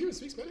 Anyways. Do you even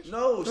speak Spanish?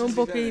 No, Un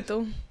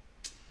poquito.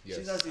 Yes.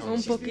 She's not Un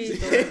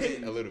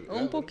poquito. A little bit.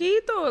 Un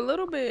poquito, a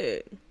little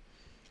bit.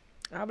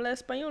 Habla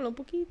español un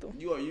poquito.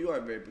 You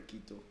are very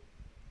poquito.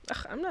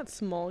 Ugh, I'm not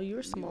small. You're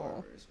You small.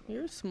 are very small.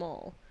 You're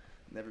small.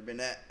 Never been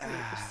that.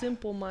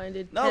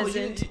 Simple-minded No,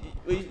 peasant.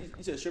 you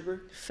said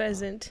stripper?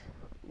 Pheasant.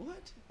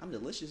 What? I'm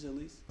delicious at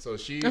least. So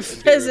she A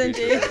pheasant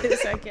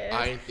is, I guess.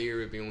 I in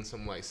theory would be on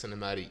some like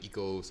cinematic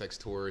eco sex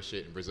tour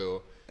shit in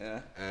Brazil. Yeah.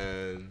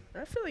 And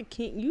I feel like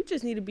you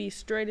just need to be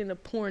straight in the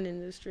porn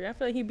industry. I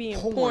feel like he'd be in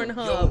Porn.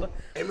 Pornhub. yo,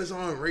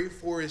 Amazon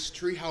rainforest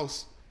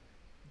treehouse.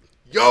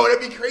 Yo,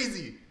 that'd be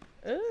crazy.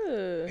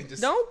 Ugh.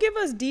 just- Don't give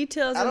us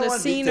details I on don't the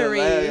want scenery.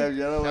 details.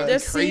 The That'd be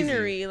crazy.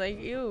 scenery,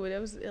 like, ew,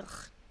 that was,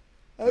 ugh.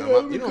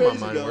 You know how my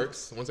mind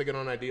works. Once I get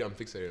on an idea, I'm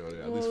fixated on it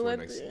at least for the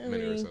next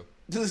minute or so.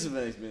 Just for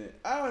the next minute.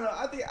 I don't know.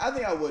 I think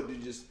I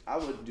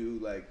would do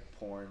like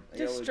porn. Like,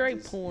 Just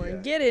straight porn. Yeah.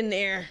 Get in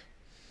there.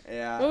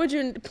 Yeah. What would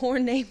your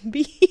porn name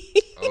be?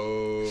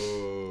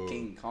 Oh.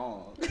 King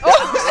Kong.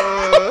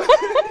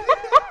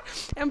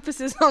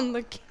 Emphasis on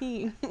the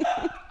king.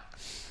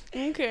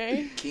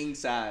 Okay. King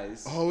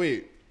size. Oh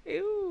wait.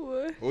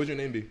 Ew. What would your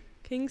name be?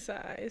 King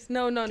size.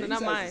 No, King not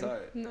size mine. is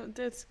hard. No,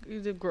 that's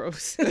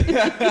gross. King?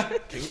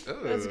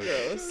 That's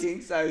gross.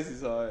 King size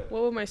is hard.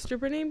 What would my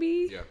stripper name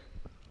be? Yeah.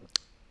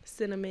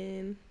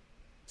 Cinnamon.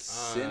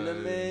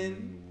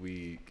 Cinnamon.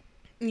 Weak.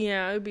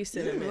 Yeah, it would be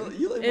cinnamon.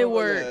 You look It more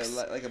works.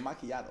 like a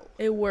macchiato.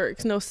 It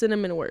works. No,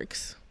 cinnamon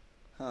works.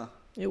 Huh.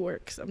 It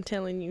works. I'm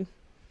telling you.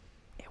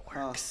 It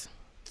Huh. works.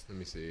 Let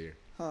me see.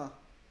 Huh.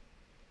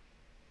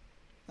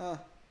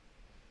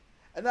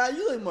 And now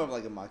you look more of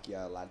like a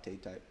macchiato latte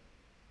type.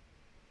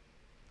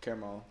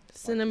 Caramel.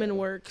 Cinnamon macchiato. I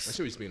works.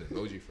 should be an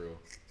emoji for real.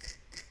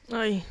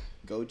 Ay.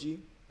 Goji.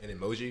 An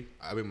emoji?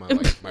 I mean my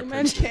like my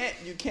Imagine- prince.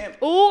 You can't.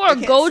 Or you can't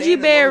say goji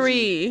an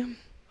berry.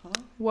 Huh?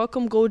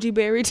 Welcome goji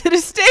berry to the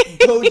stage.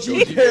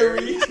 Goji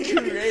berry.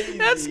 Crazy.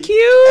 That's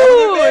cute.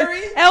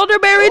 Elderberry?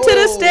 Elderberry to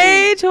the Oh,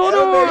 stage. Hold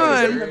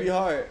elderberry is on. gonna be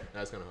hard.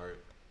 That's kind of hard.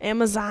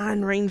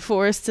 Amazon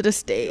rainforest to the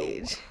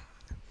stage.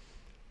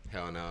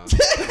 Hell no.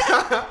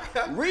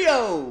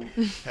 Rio.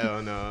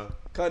 Hell no.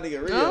 Call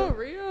nigga Rio. Oh,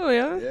 Rio,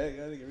 yeah. Yeah,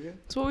 call nigga Rio.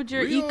 So what would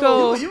your Rio.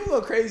 eco? You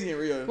go crazy in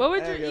Rio. What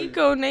would I your ain't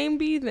gonna- eco name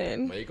be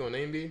then? My eco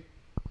name be?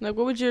 Like,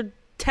 what would your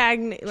tag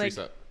name? Like,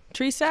 Tree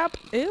tree sap?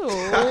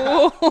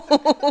 Ew.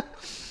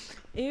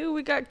 Ew,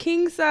 we got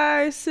king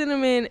size,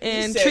 cinnamon,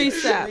 and He said tree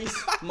sap.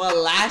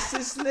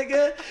 Molasses,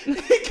 nigga.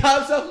 He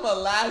comes up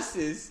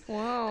molasses.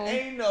 Wow.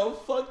 Ain't no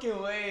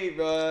fucking way,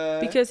 bro.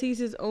 Because he's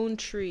his own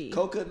tree.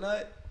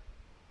 Coconut.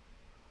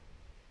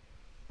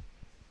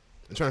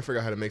 I'm trying to figure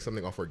out how to make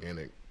something off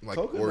organic. Like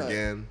Coconut.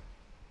 organ.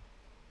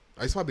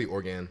 I just probably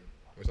organ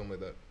or something like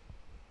that.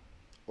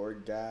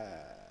 Organ.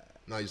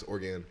 Not just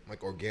organ.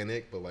 Like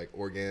organic, but like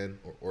organ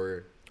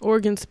or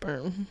Organ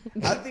sperm.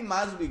 I think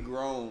mine would be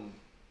grown.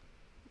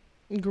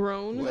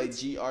 Grown. Like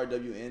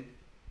GRWN.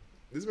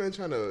 This man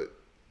trying to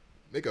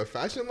make a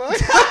fashion line?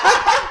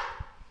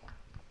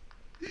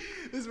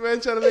 This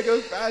man trying to make a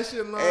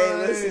fashion line. Hey,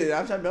 listen,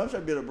 I'm trying to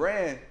build a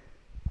brand.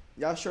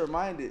 Y'all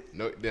short-minded.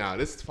 No, nah,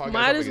 this podcast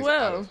Might topic as is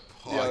well. out of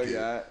pocket. Yo,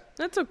 yeah.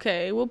 That's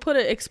okay. We'll put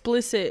an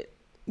explicit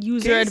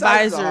user King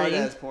size is a advisory.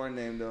 hard-ass porn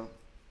name, though.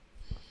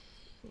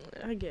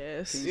 I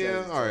guess. King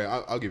Yeah, size. all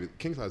right. I'll give it.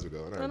 King size will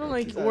go. I don't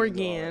like size is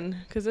organ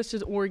because that's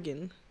just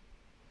organ.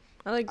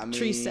 I like I mean,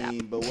 tree sap.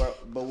 but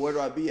where do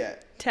I be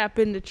at? Tap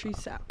into tree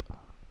sap.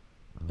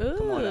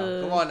 Come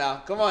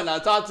on now.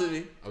 Talk to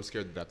me. I was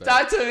scared to drop that.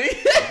 Talk to me.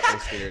 I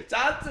was scared.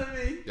 Talk to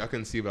me. Y'all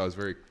couldn't see, but I was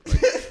very like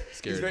scared.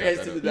 He's to very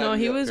drop hesitant that to up. No,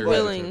 he was Very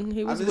willing. hesitant.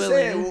 He I'm was just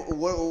willing.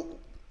 saying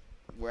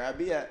where I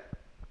be at.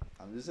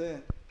 I'm just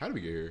saying. How did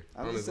we get here?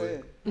 I'm just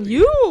Honestly. saying.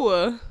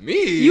 You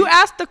Me?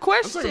 asked the I'm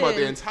question. talking about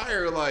the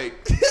entire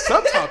like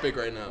subtopic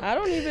right now. I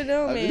don't even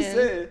know, I'm just man.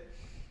 saying.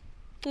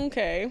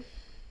 Okay.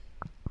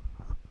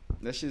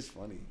 That shit's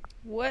funny.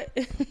 What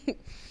do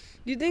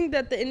you think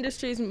that the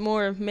industry is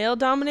more male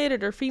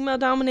dominated or female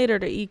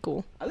dominated or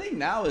equal? I think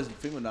now is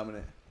female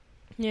dominant.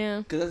 Yeah.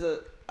 Because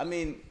I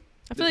mean,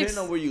 I feel like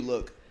depending on where you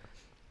look,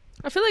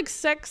 I feel like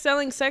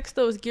selling sex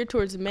though is geared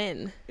towards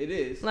men. it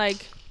is.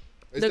 Like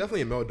It's the-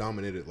 definitely a male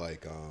dominated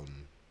like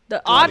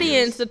the audience.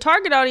 audience, the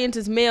target audience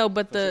is male,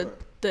 but For the sure.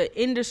 the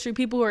industry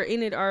people who are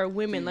in it are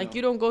women. Like Female.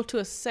 you don't go to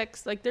a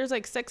sex like there's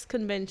like sex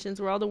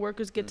conventions where all the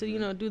workers get to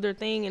Mm-hmm. do their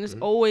thing, and it's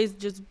always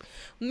just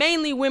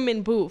mainly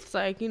women booths.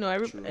 Like True.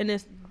 and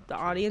it's the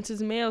audience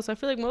is male, so I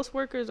feel like most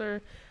workers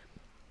are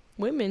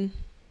women.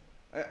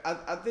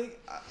 I think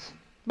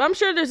But I'm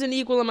sure there's an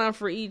equal amount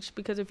for each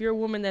because if you're a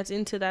woman that's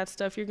into that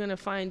stuff, you're gonna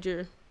find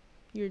your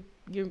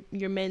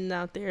men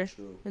out there,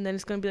 true. and then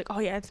it's gonna be like, oh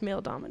yeah, it's male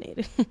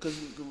dominated. Because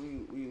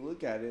when you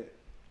look at it,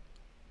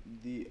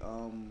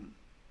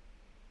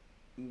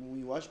 when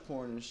you watch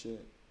porn and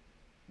shit,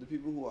 the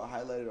people who are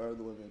highlighted are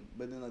the women,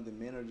 but then like the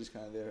men are just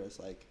kind of there as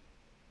like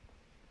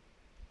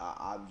an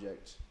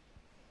object,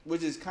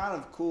 which is kind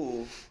of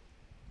cool.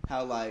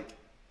 How like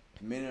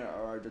men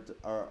are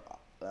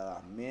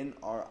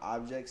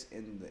objects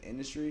in the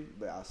industry,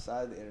 but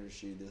outside the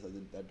industry, there's like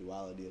that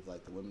duality of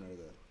like the women are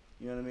the,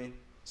 you know what I mean?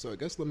 So I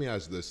guess let me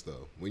ask this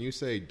though. When you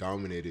say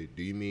dominated,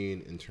 do you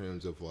mean in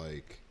terms of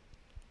like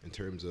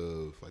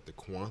the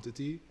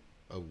quantity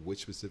of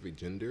which specific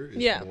gender is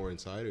Yeah. more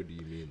inside, or do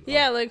you mean?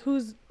 Yeah, like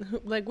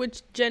like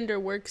which gender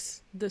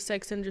works the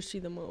sex industry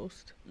the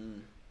most,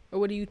 or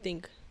what do you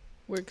think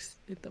works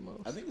it the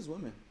most? I think it's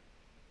women.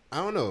 I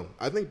don't know.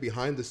 I think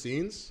behind the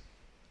scenes,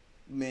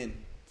 Men,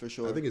 for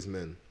sure. I think it's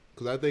men.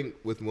 Because I think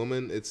with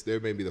women, it's there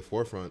may be the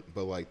forefront,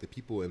 but like the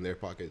people in their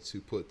pockets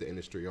who put the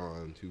industry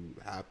on, who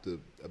have the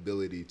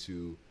ability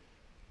to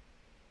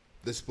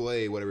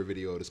display whatever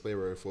video, display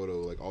whatever photo,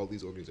 like all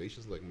these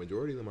organizations, like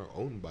majority of them are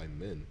owned by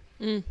men.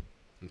 And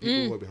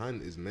people who are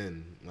behind it is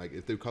men. Like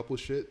if they're couple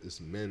shit, it's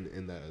men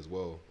in that as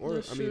well. Or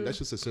That's I mean, true. that's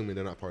just assuming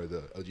they're not part of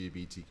the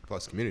LGBT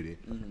plus community.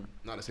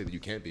 Not to say that you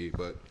can't be,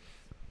 but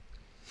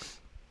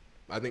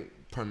I think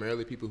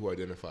primarily people who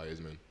identify as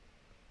men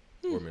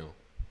or male.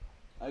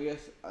 I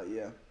guess,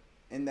 yeah.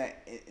 In the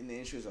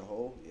industry as a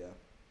whole, yeah.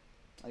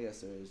 I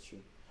guess there is true.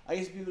 I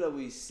guess people that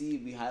we see,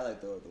 we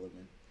highlight though are the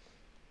women,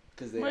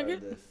 because they are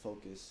the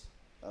focus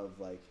of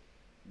like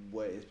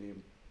what is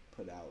being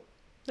put out.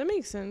 That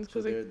makes sense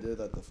So they're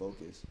like the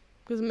focus.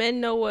 Because men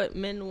know what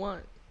men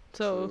want.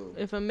 So True.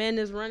 if a man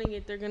is running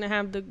it, they're gonna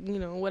have the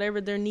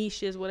whatever their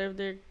niche is, whatever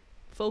their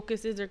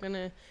focus is, they're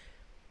gonna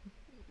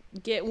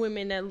get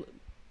women that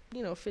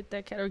fit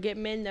that category, or get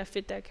men that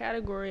fit that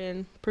category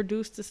and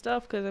produce the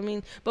stuff. Because I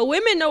mean, but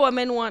women know what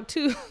men want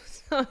too.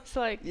 So it's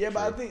like But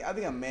I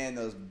think a man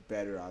knows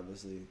better.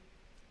 Obviously,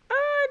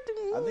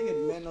 I think a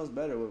man knows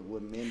better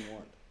what men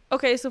want.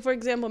 Okay, so for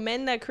example,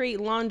 men that create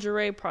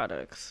lingerie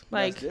products,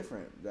 like That's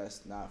different.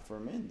 That's not for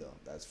men though.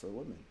 That's for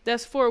women.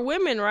 That's for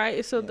women,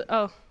 right? So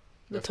Yeah.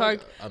 the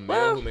target. A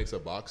man who makes a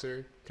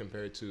boxer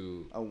compared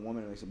to a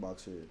woman who makes a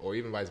boxer, or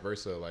even vice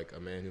versa, like a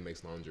man who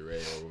makes lingerie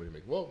or a woman who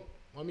makes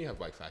let me have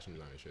like fashion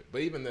designer shit.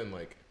 But even then,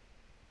 like,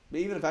 but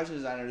even a fashion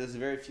designer, there's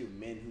very few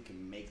men who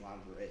can make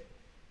lingerie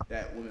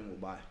that women will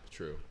buy.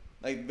 True.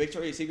 Like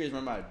Victoria's Secret is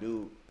run by a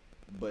dude,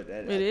 but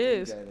It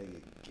is. That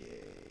nigga gay.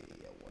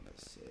 I want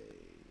to say.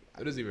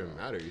 It doesn't even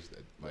matter.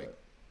 Like,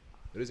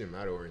 it doesn't even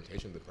matter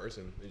orientation of the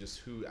person. It's just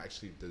who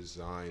actually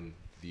designed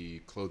the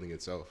clothing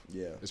itself.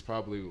 Yeah. It's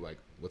probably like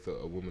with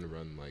a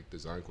woman-run like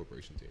design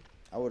corporation team.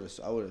 I would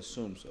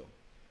assume so.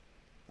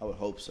 I would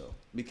hope so,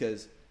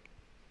 because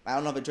I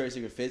don't know if Victoria's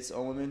Secret fits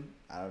on women.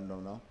 I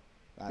don't know.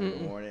 I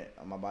haven't worn it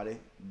on my body,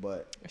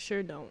 but I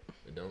sure don't.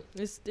 It don't.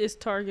 It's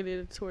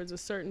targeted towards a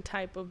certain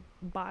type of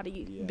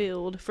body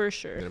build for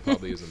sure. And it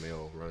probably is a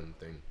male-run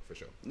thing for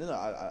sure. No,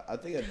 I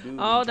think I do.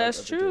 Oh, that's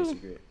Victoria's true.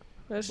 Secret.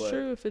 That's But-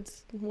 true. If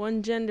it's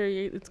one gender,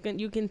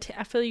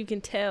 I feel you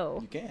can tell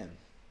You can.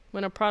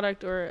 when a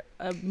product or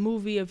a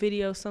movie, a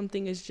video,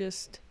 something is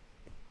just.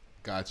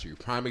 Got you.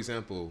 Prime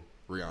example,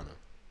 Rihanna.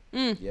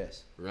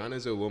 Yes.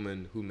 Rihanna's a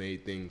woman who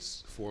made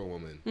things for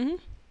women,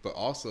 but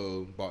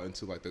also bought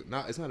into like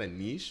it's not a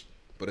niche,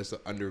 but it's an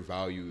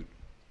undervalued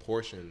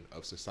portion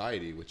of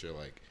society, which are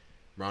like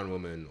brown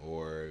women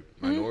or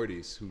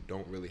minorities who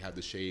don't really have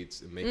the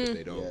shades and makeup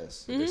they don't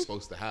Yes. that they're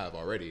supposed to have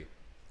already,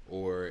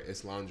 or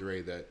it's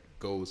lingerie that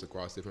goes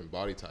across different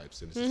body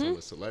types and it's from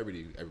a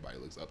celebrity everybody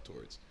looks up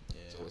towards.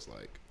 Yeah. So it's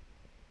like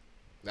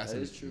that's That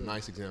a is true.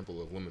 nice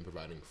example of women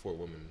providing for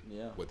women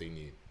what they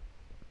need.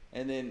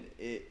 And then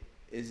it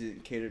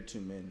isn't catered to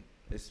men.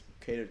 It's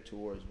catered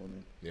towards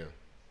women. Yeah.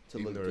 To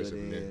Even look though there's good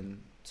a men. in,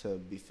 to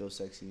feel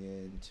sexy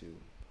in, to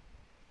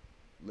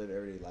live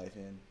everyday life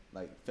in.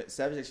 Like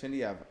Savage X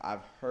Fenty,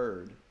 I've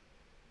heard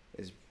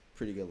is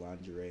pretty good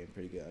lingerie and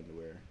pretty good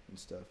underwear and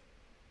stuff.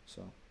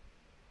 So,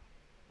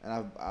 and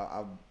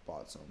I've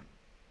bought some.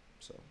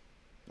 So,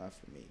 not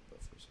for me, but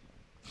for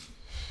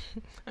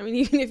somebody. I mean,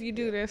 even if you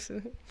do this,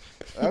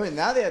 I mean,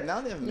 now they have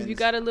if men's. you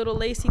got a little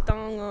lacy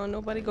thong on,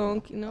 nobody.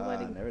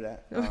 Never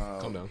that.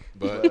 Calm down.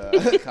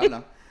 But Calm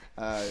down.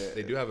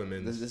 they do have a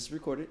men's. This is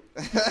recorded.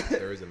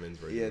 There is a men's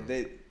version. Yeah, now.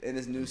 they in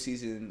this new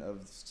season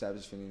of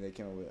Savage Fenty, they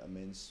came up with a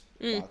men's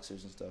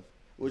boxers and stuff,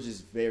 which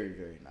is very,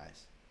 very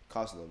nice.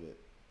 Costs a little bit,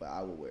 but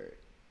I will wear it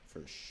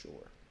for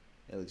sure.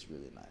 It looks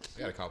really nice.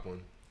 I got a cop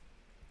one.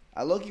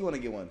 I low-key want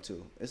to get one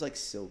too. It's like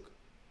silk.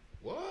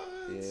 What?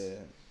 Yeah,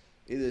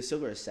 either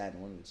silk or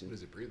satin, one of the But two.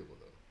 is it breathable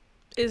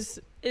though?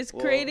 Is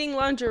creating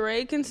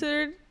lingerie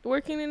considered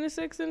working in the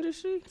sex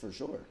industry? For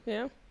sure,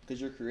 Yeah.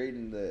 because you're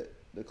creating the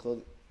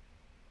clothing.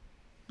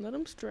 Let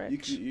them stretch.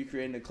 You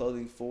creating the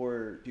clothing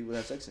for people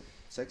that have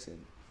sex in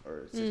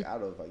or sex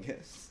out of, I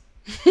guess.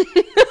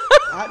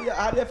 How do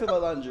y'all feel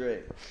about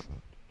lingerie?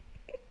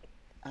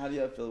 How do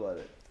y'all feel about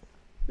it?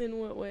 In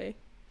what way?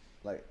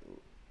 Like,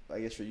 I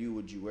guess for you,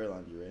 would you wear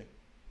lingerie?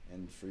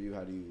 And for you,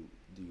 how do you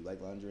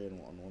like lingerie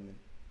on women?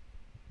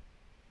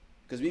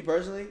 Because me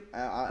personally,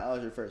 I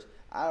was your first.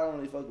 I don't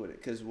really fuck with it.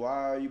 Because why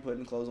are you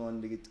putting clothes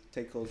on to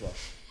take clothes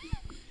off?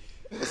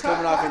 It's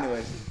coming off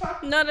anyway.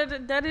 No,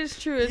 that is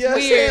true. It's You know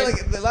what I'm weird.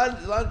 saying?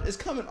 Like, the line, it's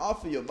coming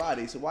off of your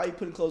body. So why are you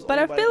putting clothes But on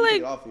I your body feel and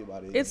take like it off of your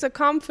body? It's a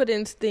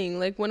confidence thing.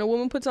 Like when a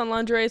woman puts on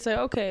lingerie, it's like,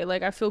 okay,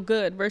 like I feel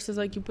good. Versus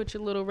like you put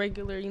your little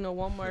regular,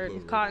 Walmart Little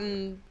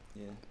cotton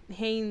yeah.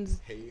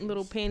 Hanes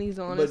little panties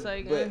on. It's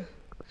like, but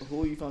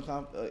who are you feeling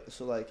confident?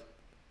 So like,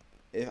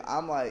 if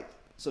I'm like,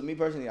 so me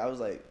personally, I was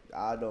like,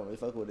 I don't really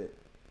fuck with it.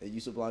 And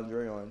you put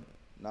lingerie on,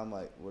 and I'm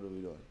like, what are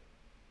we doing?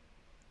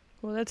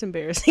 Well, that's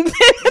embarrassing. You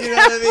know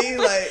what I mean?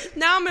 Like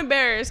now I'm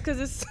embarrassed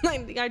because it's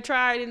like I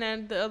tried and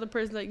then the other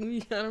person's like, I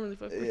don't really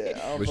fuck with it.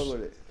 yeah, I don't fuck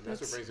with it. And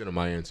that's what brings me to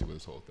my answer with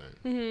this whole thing.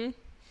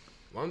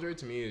 Mm-hmm. Lingerie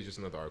to me is just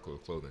another article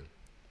of clothing,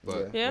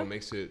 but Yeah. what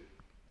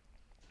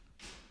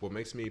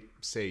makes me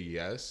say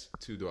yes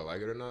to do I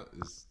like it or not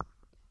is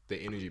the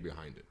energy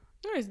behind it.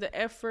 There's the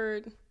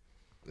effort.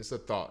 It's a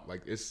thought.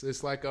 Like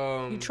it's like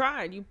You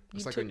tried. You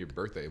it's like took, on your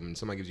birthday when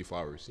somebody gives you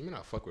flowers. You may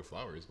not fuck with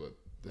flowers, but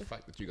the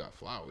fact that you got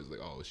flowers, like,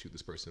 oh shoot,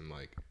 this person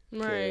like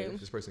right. cared.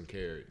 This person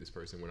cared. This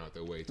person went out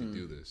their way to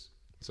do this.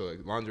 So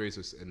like, lingerie is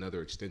just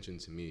another extension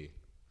to me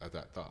of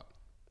that thought.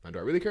 Now, do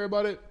I really care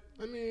about it?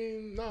 I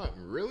mean, not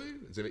really.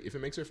 If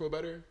it makes her feel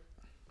better,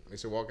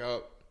 makes her walk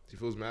out, she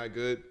feels mad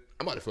good,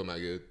 I'm about to feel mad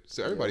good.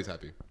 So everybody's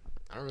happy.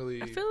 I don't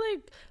really. I feel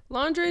like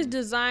lingerie is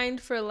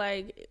designed for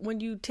like when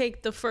you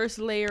take the first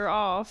layer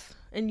off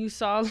and you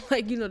saw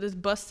like, you know, this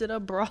busted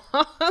up bra,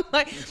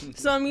 like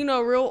some, you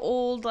know, real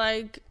old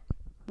like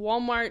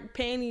Walmart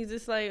panties.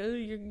 It's like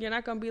you're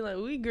not gonna be like,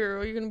 "Ooh,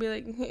 girl," you're gonna be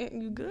like,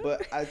 "You good?"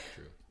 But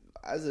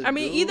I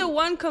mean, either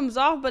one comes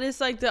off, but it's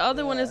like the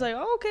other one is like,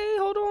 oh, okay,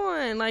 hold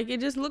on. Like, it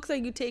just looks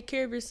like you take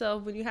care of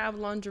yourself when you have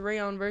lingerie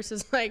on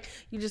versus like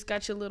you just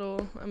got your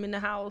little, I'm in the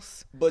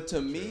house. But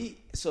to me,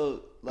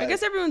 so like, I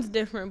guess everyone's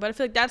different, but I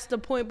feel like that's the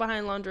point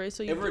behind lingerie.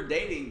 So if we're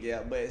dating,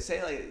 yeah, but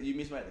say like you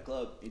meet somebody at the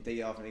club, you take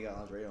it off and they got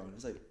lingerie on.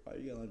 It's like, why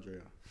you got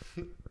lingerie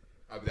on?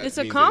 It's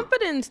a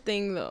confidence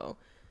thing, though.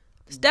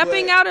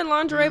 Stepping out in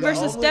lingerie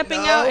versus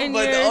stepping out in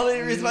but your... the only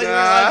reason why you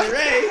wear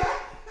lingerie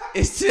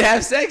is to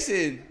have sex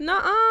in.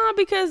 Nuh-uh,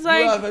 because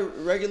like... You wear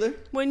regular?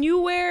 When you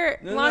wear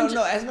lingerie...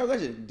 No, ask me a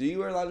question. Do you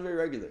wear lingerie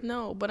regular?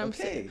 No, but I'm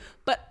saying...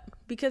 But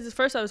because at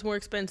first I was more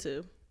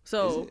expensive.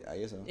 So... I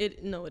guess so.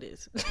 No, it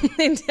is.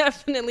 It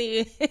definitely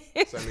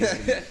is. So, I mean,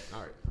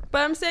 all right.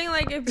 But I'm saying,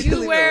 like, if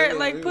you wear,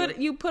 like,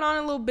 put on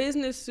a little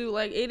business suit,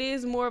 like, it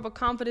is more of a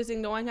confidence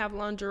thing knowing I have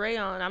lingerie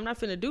on. I'm not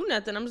finna do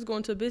nothing. I'm just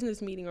going to a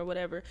business meeting or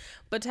whatever.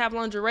 But to have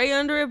lingerie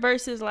under it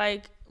versus,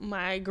 like,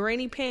 my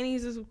granny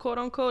panties is quote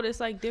unquote, it's,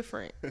 like,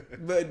 different.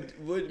 But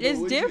would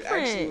different. You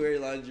actually wear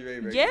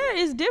lingerie regular?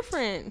 Yeah, it's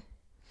different.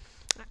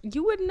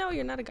 You wouldn't know,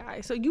 you're not a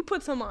guy, so you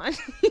put some on.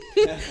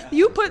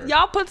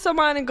 Y'all put some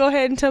on and go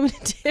ahead and tell me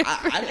the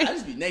difference. I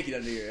just be naked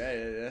under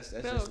here. That's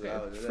just what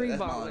I would do. That's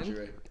my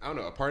lingerie. I don't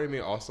know. A part of me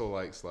also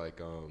likes like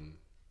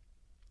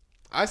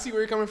I see where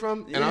you're coming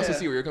from, and I also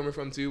see where you're coming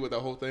from too with that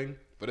whole thing.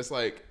 But it's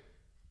like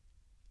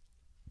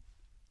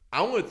I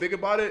don't want to think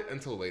about it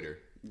until later.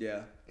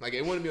 Yeah. Like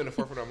it wouldn't be on the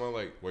forefront of my mind.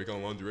 Like wake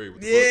on lingerie. What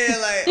the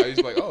fuck? Like I just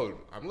be like, oh,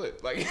 I'm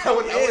lit. Like I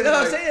would. You know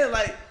what I'm saying?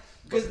 Like.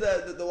 Because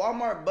the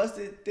Walmart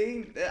busted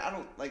thing, I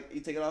don't like. You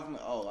take it off. I'm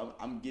like, oh,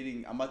 I'm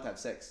about to have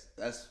sex.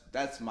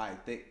 That's my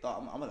thought.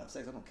 I'm about to have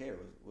sex. I don't care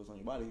what's on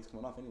your body. It's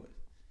coming off anyways.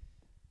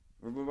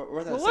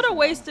 Well, what a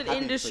wasted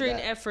industry and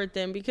effort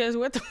then. Because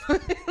what the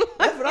fuck?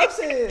 That's what I'm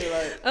saying.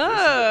 Like,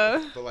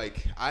 but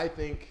like I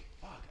think,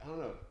 fuck, I don't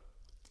know.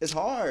 It's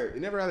hard.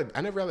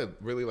 I never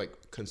really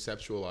like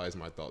conceptualized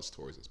my thoughts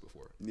towards this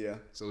before. Yeah.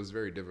 So it's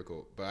very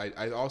difficult. But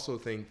I also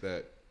think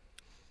that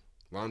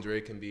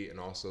lingerie can be an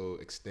also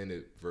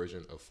extended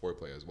version of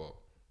foreplay as well.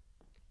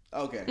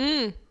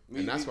 Okay.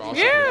 And that's what I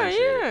also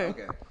yeah.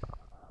 Okay.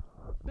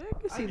 I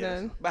can see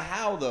that. But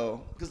how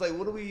though? Because like,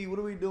 what are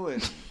we doing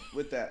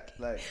with that?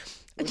 Like,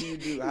 what do you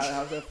do?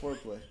 How's that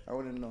foreplay? I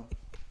want to know.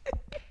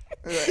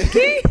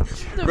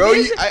 Bro,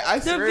 I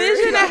swear. The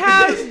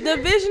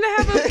vision to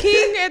have a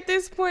king at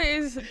this point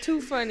is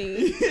too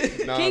funny.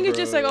 King is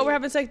just like, oh, we're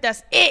having sex.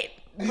 That's it.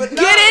 But get in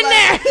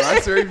there. I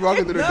swear you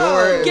walking through the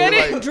door. Get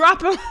it. Like,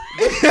 drop him.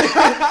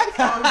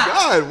 Oh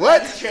God,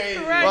 what? That's crazy.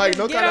 Right, like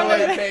no kind of way.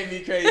 That made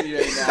me crazy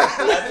right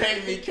now. That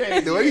made me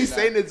crazy. The way he's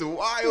saying it's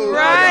wild.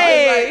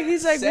 Right. Like,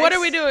 he's like, sex, what are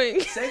we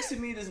doing? Sex to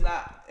me does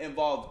not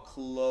involve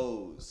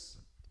clothes.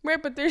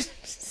 Right, but there's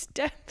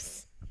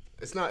steps.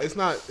 It's not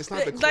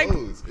the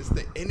clothes. It's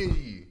the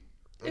energy.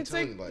 It's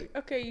like,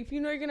 okay, if you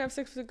know you're gonna have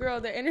sex with a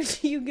girl, the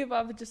energy you give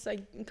off is just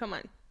like, come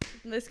on,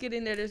 let's get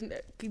in there.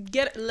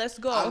 Let's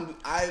go.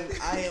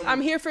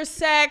 I'm here for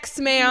sex,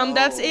 ma'am. No.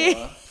 That's it.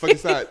 Fuck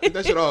is that? Get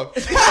that shit off.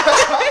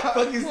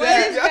 Fuck is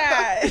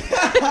that?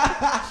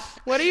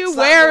 What are you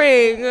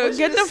wearing?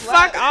 Get the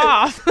fuck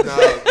off.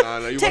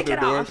 No. You Take walk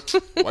through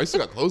the door. Why you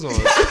still got clothes on?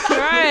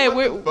 Right.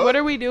 What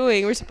are we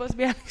doing? We're supposed to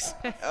be having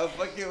sex. I'm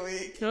fucking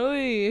weak.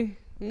 Oy.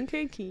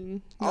 Okay,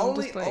 King. No,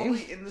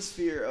 only in the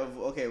sphere of,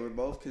 okay, we're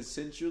both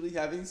consensually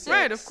having sex.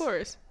 Right, of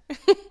course.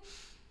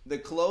 The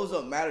clothes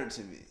don't matter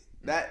to me.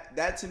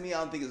 That to me, I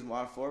don't think is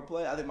my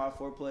foreplay. I think my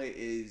foreplay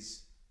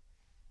is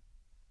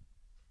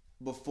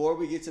before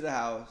we get to the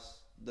house,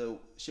 the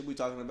shit we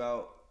talking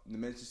about, the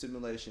mental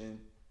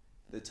stimulation,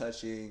 the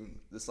touching,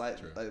 the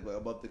slight like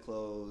above the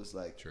clothes,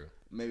 like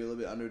maybe a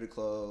little bit under the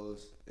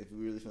clothes if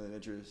we really feeling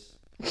interest.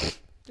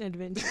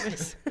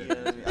 Adventurous. You know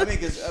what I mean? I mean,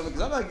 because I'm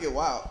not gonna get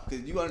wild.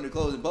 Because you under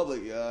clothes in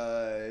public,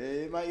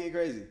 it might get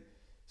crazy.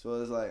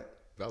 So it's like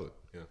valid.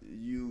 Yeah.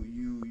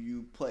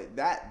 You play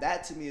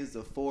that to me is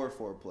the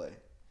foreplay,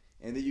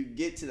 and then you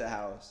get to the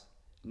house.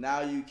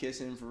 Now you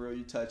kissing for real,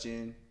 you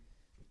touching,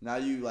 Now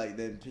you like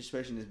the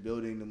anticipation is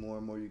building the more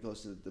and more you go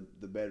to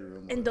the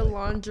bedroom. And the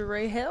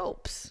lingerie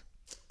helps.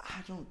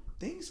 I don't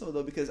think so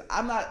though, because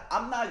I'm not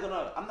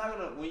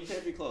gonna when you take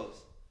off your clothes,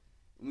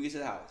 when we get to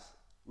the house,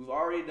 we've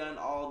already done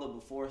all the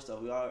before stuff.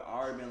 We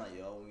already been like,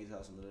 yo, when we get to the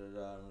house, you know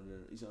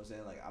what I'm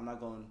saying? Like I'm not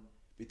gonna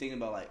be thinking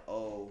about like,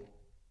 oh,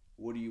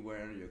 what are you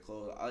wearing under your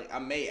clothes? I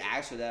may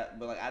ask for that,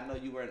 but like I know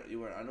you wear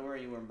underwear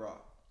and you wear bra.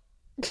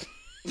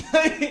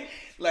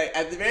 Like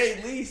at the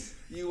very least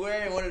you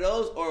wearing one of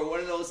those, or one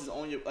of those is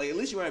on your, like at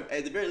least you wearing,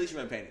 at the very least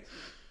you're wearing panties.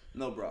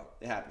 No bra.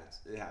 It happens.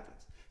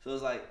 So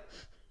it's like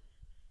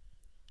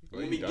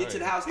when we get to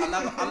the house, I'm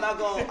not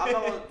going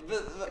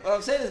what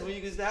I'm saying is when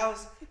you get to the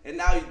house and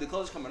now the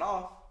clothes are coming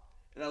off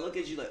and I look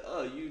at you like,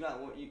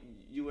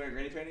 you wearing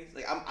granny panties?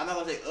 Like I'm not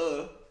gonna say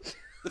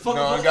the fuck.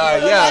 No,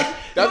 God, yeah.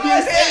 That'd be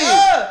insane.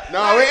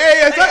 No, wait,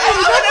 hey, it's not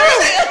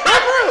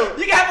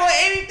you can have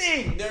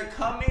anything. They're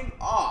coming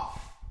off.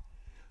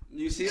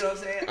 You see what I'm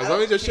saying? As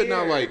long as your shit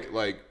not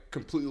like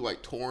completely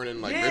like torn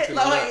and like ripped.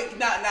 Like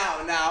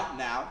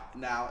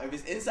now, if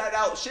it's inside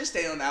out, shit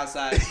staying on the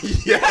outside.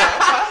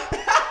 Yeah.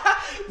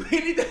 We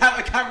need to have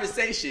a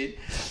conversation.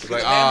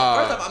 Like, first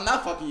off, I'm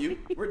not fucking you.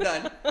 We're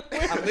done.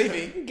 I'm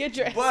leaving. Get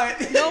your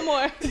but no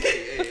more.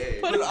 Hey.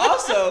 But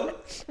also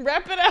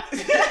wrap it up.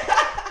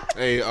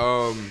 Hey,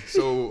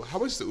 so how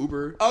much is the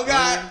Uber? Oh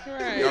God,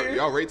 right.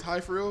 Y'all rates high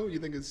for real? You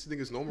think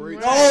it's normal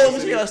rates? Oh, let me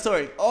tell you a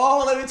story.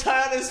 Oh, let me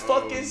tell you this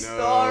fucking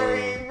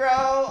story, bro.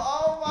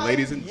 Oh my.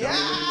 Ladies and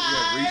gentlemen, we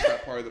have reached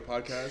that part of the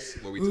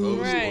podcast where we tell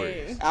the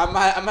stories.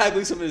 I might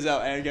leave some of this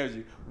out, and give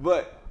you.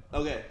 But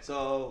okay,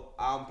 so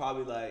I'm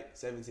probably like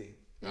 17.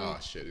 Oh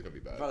shit, it's gonna be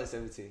bad. Probably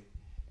 17,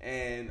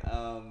 and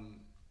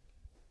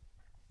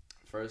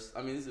first,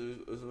 I mean, this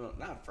was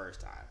not first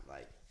time.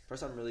 Like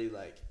first time really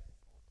like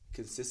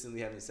consistently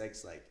having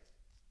sex, like,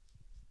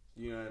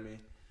 you know what I mean?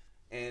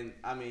 And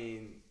I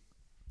mean,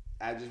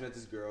 I just met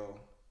this girl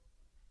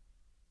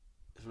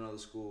from another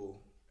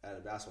school at a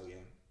basketball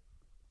game.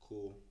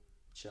 Cool,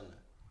 chilling.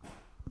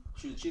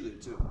 She was a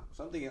cheerleader too.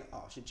 So I'm thinking,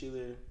 oh, she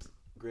cheerleader,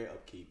 great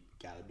upkeep,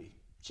 gotta be.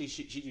 She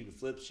do the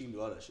flips, she can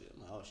do all that shit.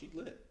 I'm like, oh, she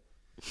lit.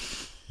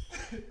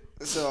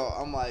 So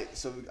I'm like,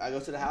 I go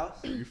to the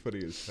house. You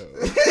funny as hell.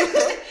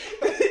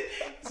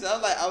 So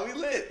I'm like, oh, we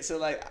lit. So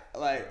like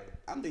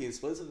I'm thinking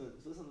splits on the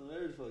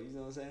marriage folk, you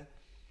know what I'm saying?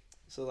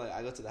 So like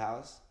I go to the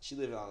house. She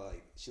live in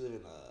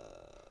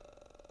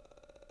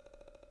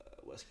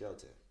West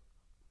Carrollton.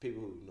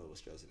 People who know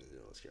West Carrollton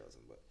know West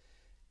Carrollton, but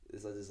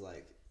it's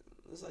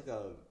like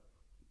a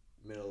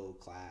middle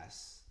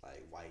class,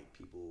 like white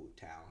people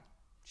town.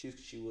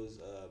 She was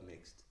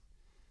mixed.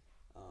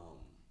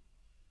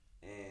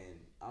 And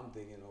I'm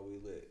thinking, oh, we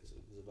lit. It's a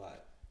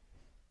vibe.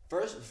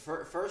 First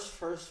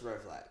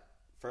red flag.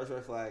 First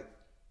red flag.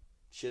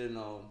 Should have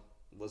known.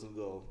 Wasn't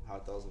go how I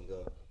thought it was gonna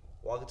go.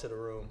 Walk into the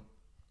room.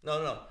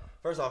 No.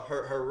 First off,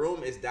 her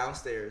room is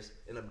downstairs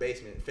in a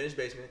basement, finished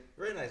basement,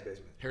 very nice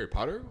basement. Harry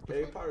Potter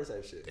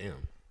type shit. Damn.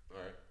 All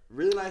right.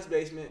 Really nice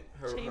basement.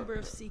 Chamber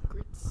of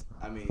Secrets.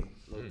 I mean,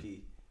 low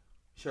key.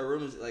 Her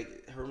room is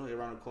like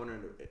around the corner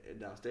and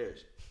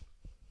downstairs.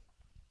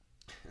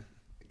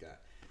 God.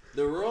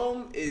 The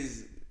room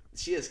is,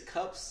 she has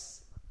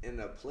cups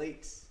and a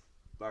plates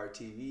by her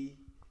TV.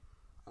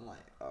 I'm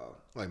like, oh.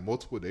 Like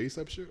multiple days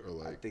type shit, or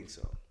like? I think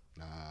so.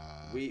 Nah.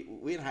 We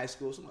in high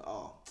school, so I'm like,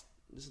 oh,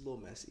 this is a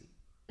little messy.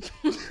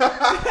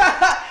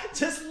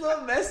 Just a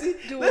little messy.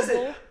 Doable.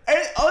 Listen,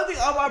 only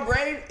thing on my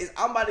brain is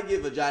I'm about to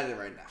get vagina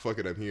right now. Fuck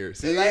it, I'm here.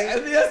 See? Like, you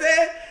know what I'm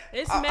saying?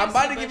 It's I'm messy,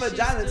 about to but get she's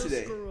vagina still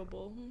today.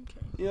 Screwable. Okay.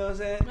 You know what I'm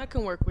saying? I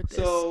can work with this.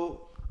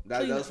 So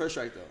that was first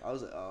strike though. I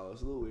was like, oh,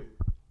 it's a little weird.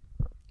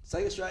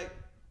 Second strike,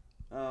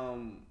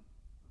 the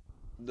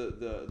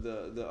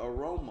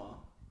aroma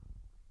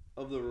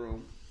of the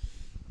room.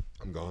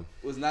 I'm gone.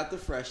 Was not the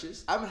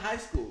freshest. I'm in high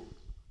school.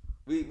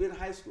 We in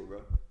high school,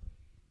 bro.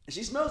 And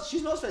she smells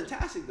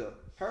fantastic though.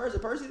 Her as a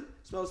person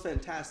smells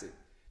fantastic.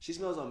 She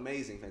smells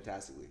amazing,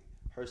 fantastically.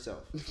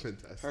 Herself.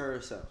 Fantastic.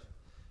 Herself.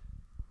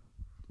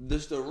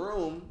 Just the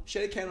room. She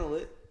had a candle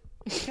lit.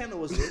 The candle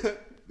was lit.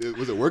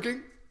 Was it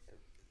working?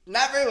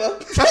 Not very well.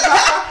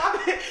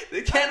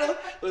 The candle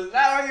was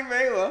not working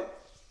very well.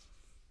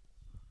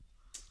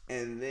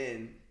 And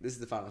then this is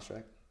the final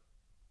strike.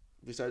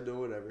 We started doing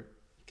whatever,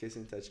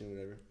 kissing, touching,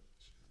 whatever.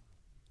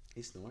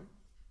 He's snoring.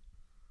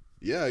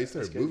 Yeah, he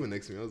started moving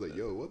next to me. I was like,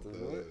 "Yo, what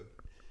the?"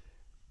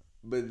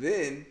 But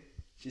then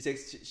she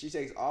takes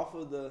off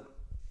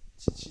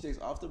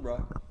the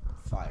bra,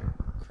 fire,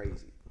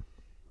 crazy.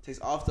 Takes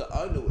off the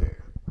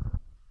underwear.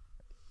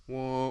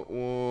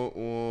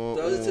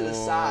 Throws it to the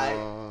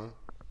side.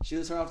 She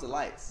was turning off the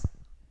lights.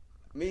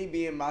 Me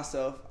being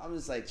myself, I'm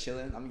just like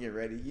chilling. I'm getting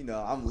ready. You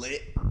know, I'm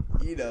lit.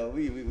 You know,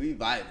 we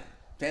vibing.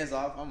 Pants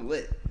off, I'm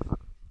lit.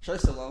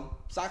 Shirt still on,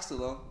 socks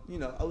still on. You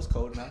know, I was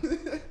cold now.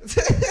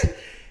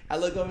 I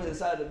look over to the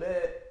side of the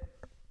bed.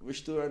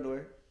 Reach through her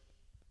underwear.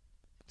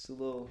 It's a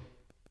little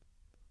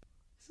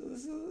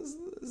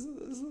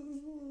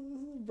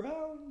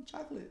brown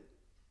chocolate.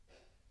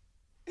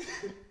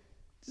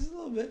 Just a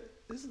little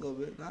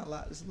bit. Not a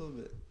lot. Just a little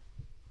bit.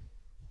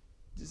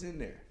 Just in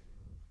there.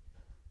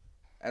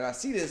 And I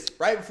see this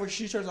right before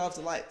she turns off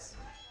the lights.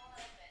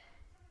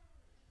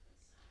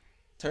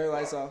 Turn the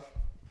lights off.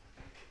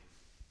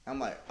 I'm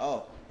like,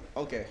 oh,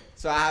 okay.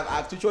 So I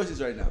have two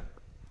choices right now.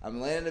 I'm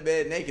laying in the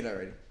bed naked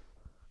already.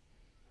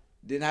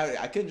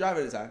 I couldn't drive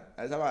at the time.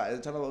 At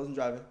the time I wasn't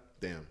driving.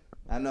 Damn.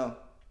 I know.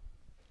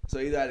 So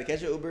either I had to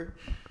catch an Uber,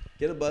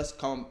 get a bus,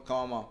 call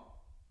my mom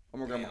or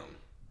my grandma.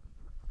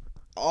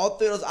 All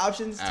three of those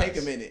options take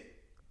a minute.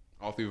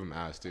 All three of them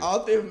ass, too. All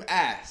three of them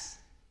ass.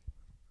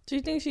 Do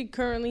you think she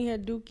currently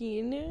had Dookie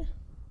in there?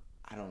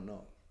 I don't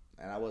know.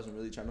 And I wasn't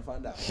really trying to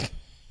find out.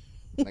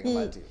 Like I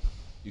lied to you.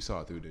 You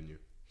saw it through, didn't you?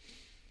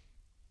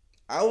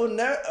 I will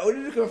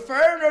neither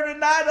confirm nor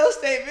deny those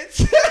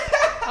statements.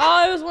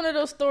 Oh, it was one of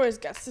those stories.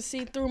 Got to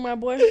see through, my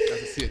boy. Got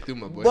to see it through,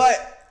 my boy.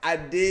 But I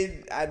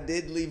did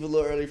leave a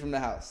little early from the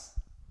house.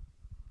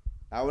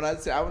 I will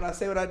not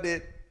say what I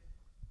did.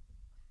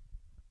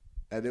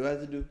 I did what I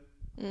had to do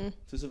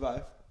to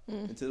survive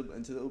until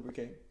the Uber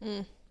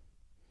came.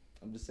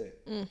 I'm just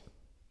saying.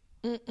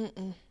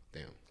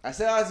 Damn. I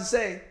said all I had to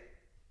say.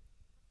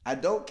 I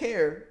don't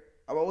care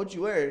about what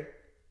you wear.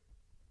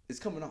 It's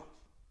coming off.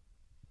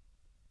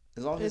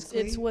 As long as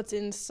It's what's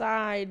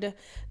inside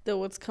that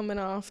what's coming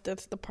off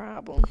that's the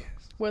problem. Yes.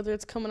 Whether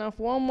it's coming off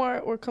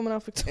Walmart or coming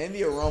off and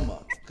the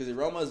aroma, because the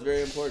aroma is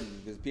very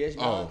important. Because pH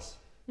balance,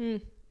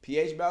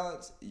 pH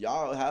balance,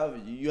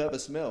 you have a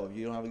smell if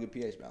you don't have a good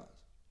pH balance.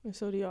 And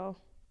so do y'all.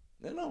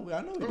 No,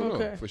 I know.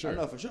 Okay. For sure. I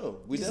know for sure.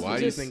 Why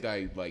do you think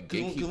I like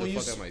gatekeep the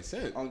fuck out my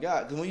scent? Oh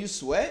God, because when you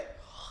sweat.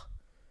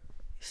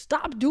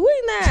 Stop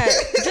doing that.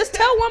 Just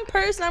tell one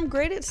person I'm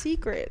great at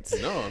secrets.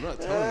 No, I'm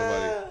not telling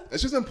nobody.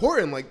 It's just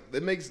important. Like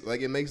it makes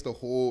the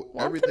whole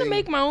everything. I'm gonna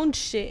make my own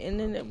shit, and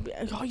then it'll be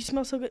like, oh, you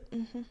smell so good.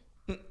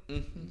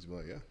 Just be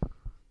like, yeah.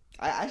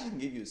 I actually can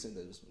give you a scent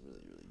that just really,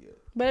 really good.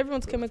 But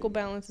everyone's chemical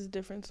balance is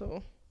different,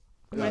 so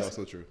That's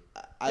also true.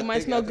 it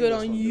might smell good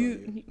on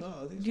you.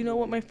 Do you know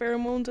what my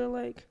pheromones are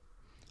like?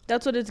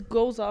 That's what it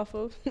goes off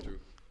of. True.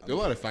 There are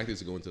a lot of factors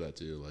to go into that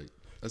too. Like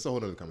that's a whole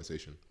other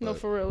conversation. No,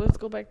 for real. Let's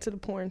go back to the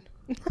porn.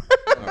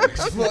 But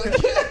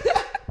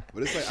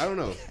it's like I don't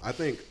know. I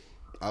think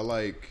I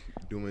like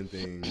doing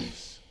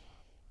things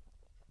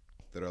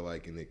that are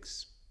like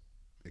it's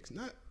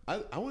not.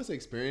 I want to say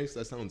experience.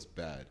 That sounds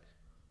bad,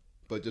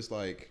 but just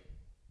like.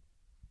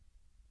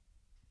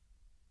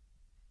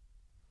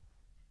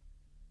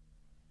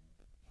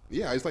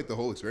 Yeah, I just like the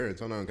whole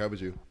experience. I'm not gonna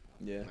with you.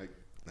 Yeah. Like,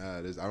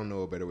 I don't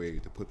know a better way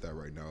to put that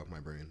right now with my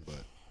brain,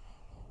 but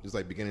just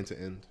like beginning to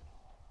end.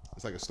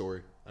 It's like a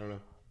story. I don't know.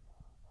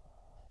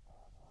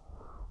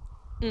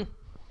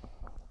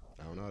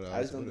 I don't know.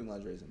 I just don't think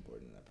lingerie is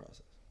important in that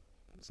process.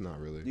 It's not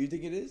really. Do you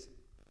think it is?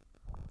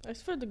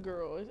 It's for the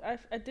girls.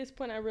 At this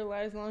point, I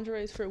realize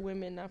lingerie is for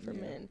women, not for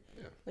men.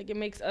 Yeah. Like it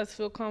makes us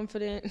feel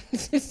confident.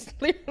 It's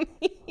literally,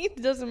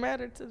 it doesn't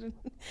matter to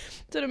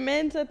the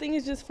men. So I think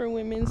it's just for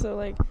women. So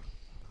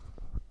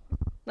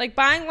like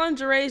buying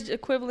lingerie is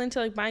equivalent to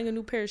like buying a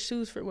new pair of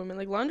shoes for women.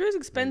 Like lingerie is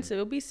expensive.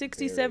 It'll be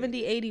 60,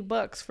 70,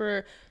 $80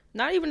 for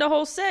not even the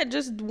whole set,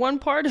 just one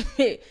part of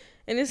it.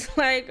 And it's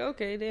like,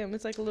 okay, damn,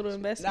 it's like a little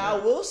investment. Now I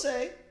will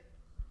say,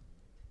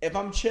 if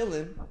I'm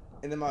chilling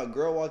and then my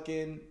girl walk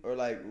in or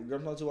like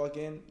girl to walk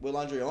in with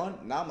lingerie on,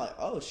 now I'm like,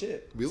 oh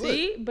shit, We lit.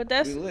 See, but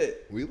that's we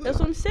lit. that's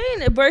what I'm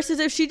saying. Versus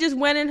if she just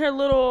went in her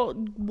little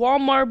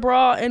Walmart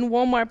bra and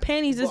Walmart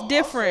panties, it's But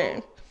different.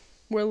 also,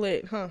 We're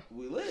lit, huh?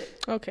 we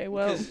lit. Okay,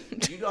 well.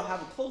 Because you don't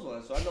have a clothes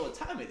on, so I know what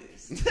time it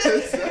is.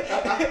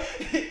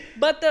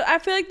 But I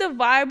feel like the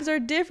vibes are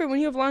different. When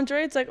you have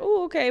lingerie, it's like,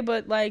 oh, okay.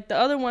 But like the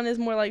other one is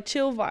more like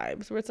chill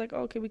vibes, where it's like,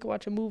 oh, okay, we can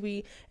watch a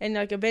movie, and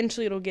like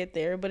eventually it'll get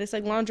there. But it's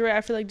like lingerie,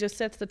 I feel like just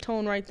sets the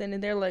tone right then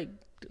and they're like,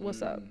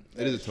 what's up?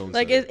 It is a tone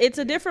Like setter. it's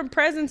a different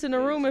presence in the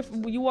room if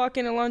you walk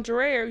in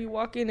lingerie or you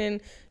walk in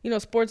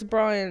sports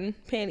bra and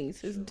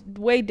panties. It's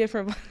way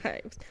different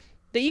vibes.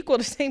 They equal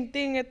the same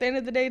thing at the end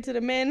of the day to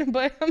the men,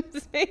 but I'm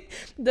saying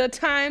the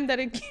time that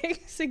it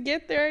takes to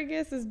get there, I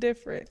guess, is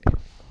different.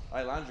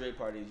 Like lingerie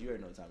parties, you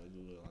already know what time it is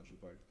with a lingerie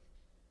party.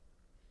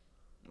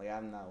 Like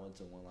I've not went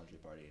to one lingerie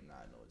party and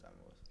not know what time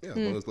it was.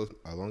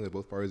 Yeah, as long as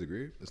both parties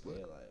agree, it's lit.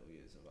 Yeah, like we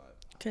get some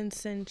vibe.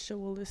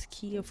 Consensual is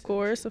key, of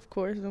course.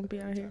 Don't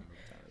be out here.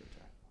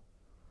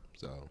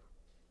 So,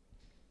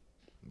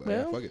 but Well,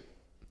 yeah, fuck it.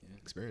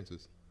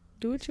 Experiences.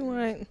 Do what you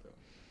want.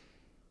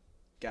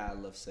 God, I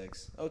love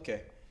sex.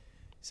 Okay.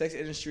 Sex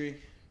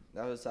industry,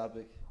 that was the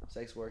topic.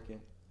 Sex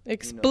working.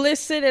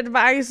 Explicit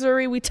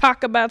advisory. We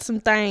talk about some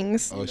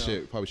things. Oh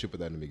shit! Probably should put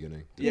that in the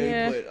beginning.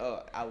 Yeah. We put,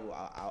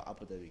 I'll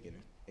put that in the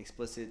beginning.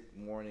 Explicit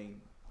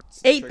warning.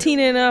 18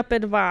 and up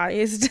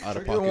advised. Out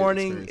of Trigger pocket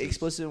warning. experiences.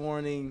 Explicit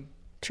warning.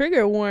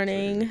 Trigger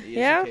warning.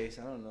 Yeah. Case,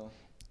 I don't know.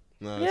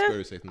 No, Yeah. that's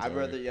very safe. I'd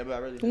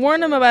rather.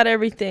 Warn them about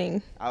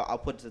everything. I'll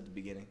put it at the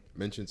beginning.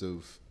 mentions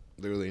of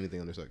literally anything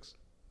under sex.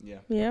 Yeah.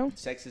 Yeah.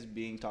 Sex is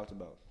being talked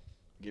about.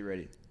 Get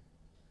ready.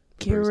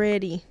 Get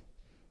ready.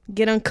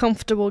 Get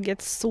uncomfortable.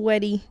 Get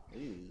sweaty.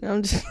 Ew.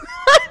 I'm just.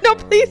 No,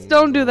 please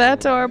don't do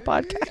that to our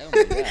podcast. Oh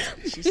my god,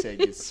 she said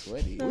get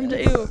sweaty.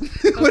 Ew.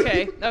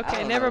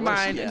 Okay, never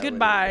mind.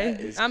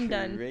 Goodbye. I'm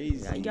done.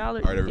 Y'all All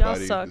right, y'all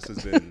everybody. suck.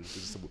 This has been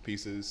Disassembled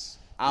Pieces.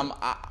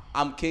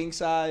 I'm king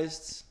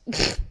sized.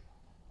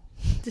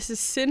 This is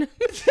cinnamon.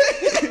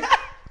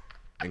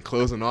 And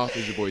closing off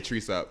is your boy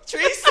Treesop.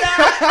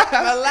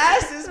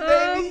 Molasses, baby.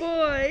 Oh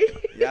boy.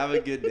 You have a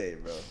good day,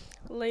 bro.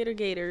 Later,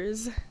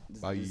 Gators.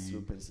 Bye. This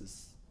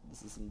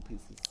is some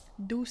pieces.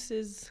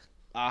 Deuces.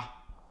 Ah.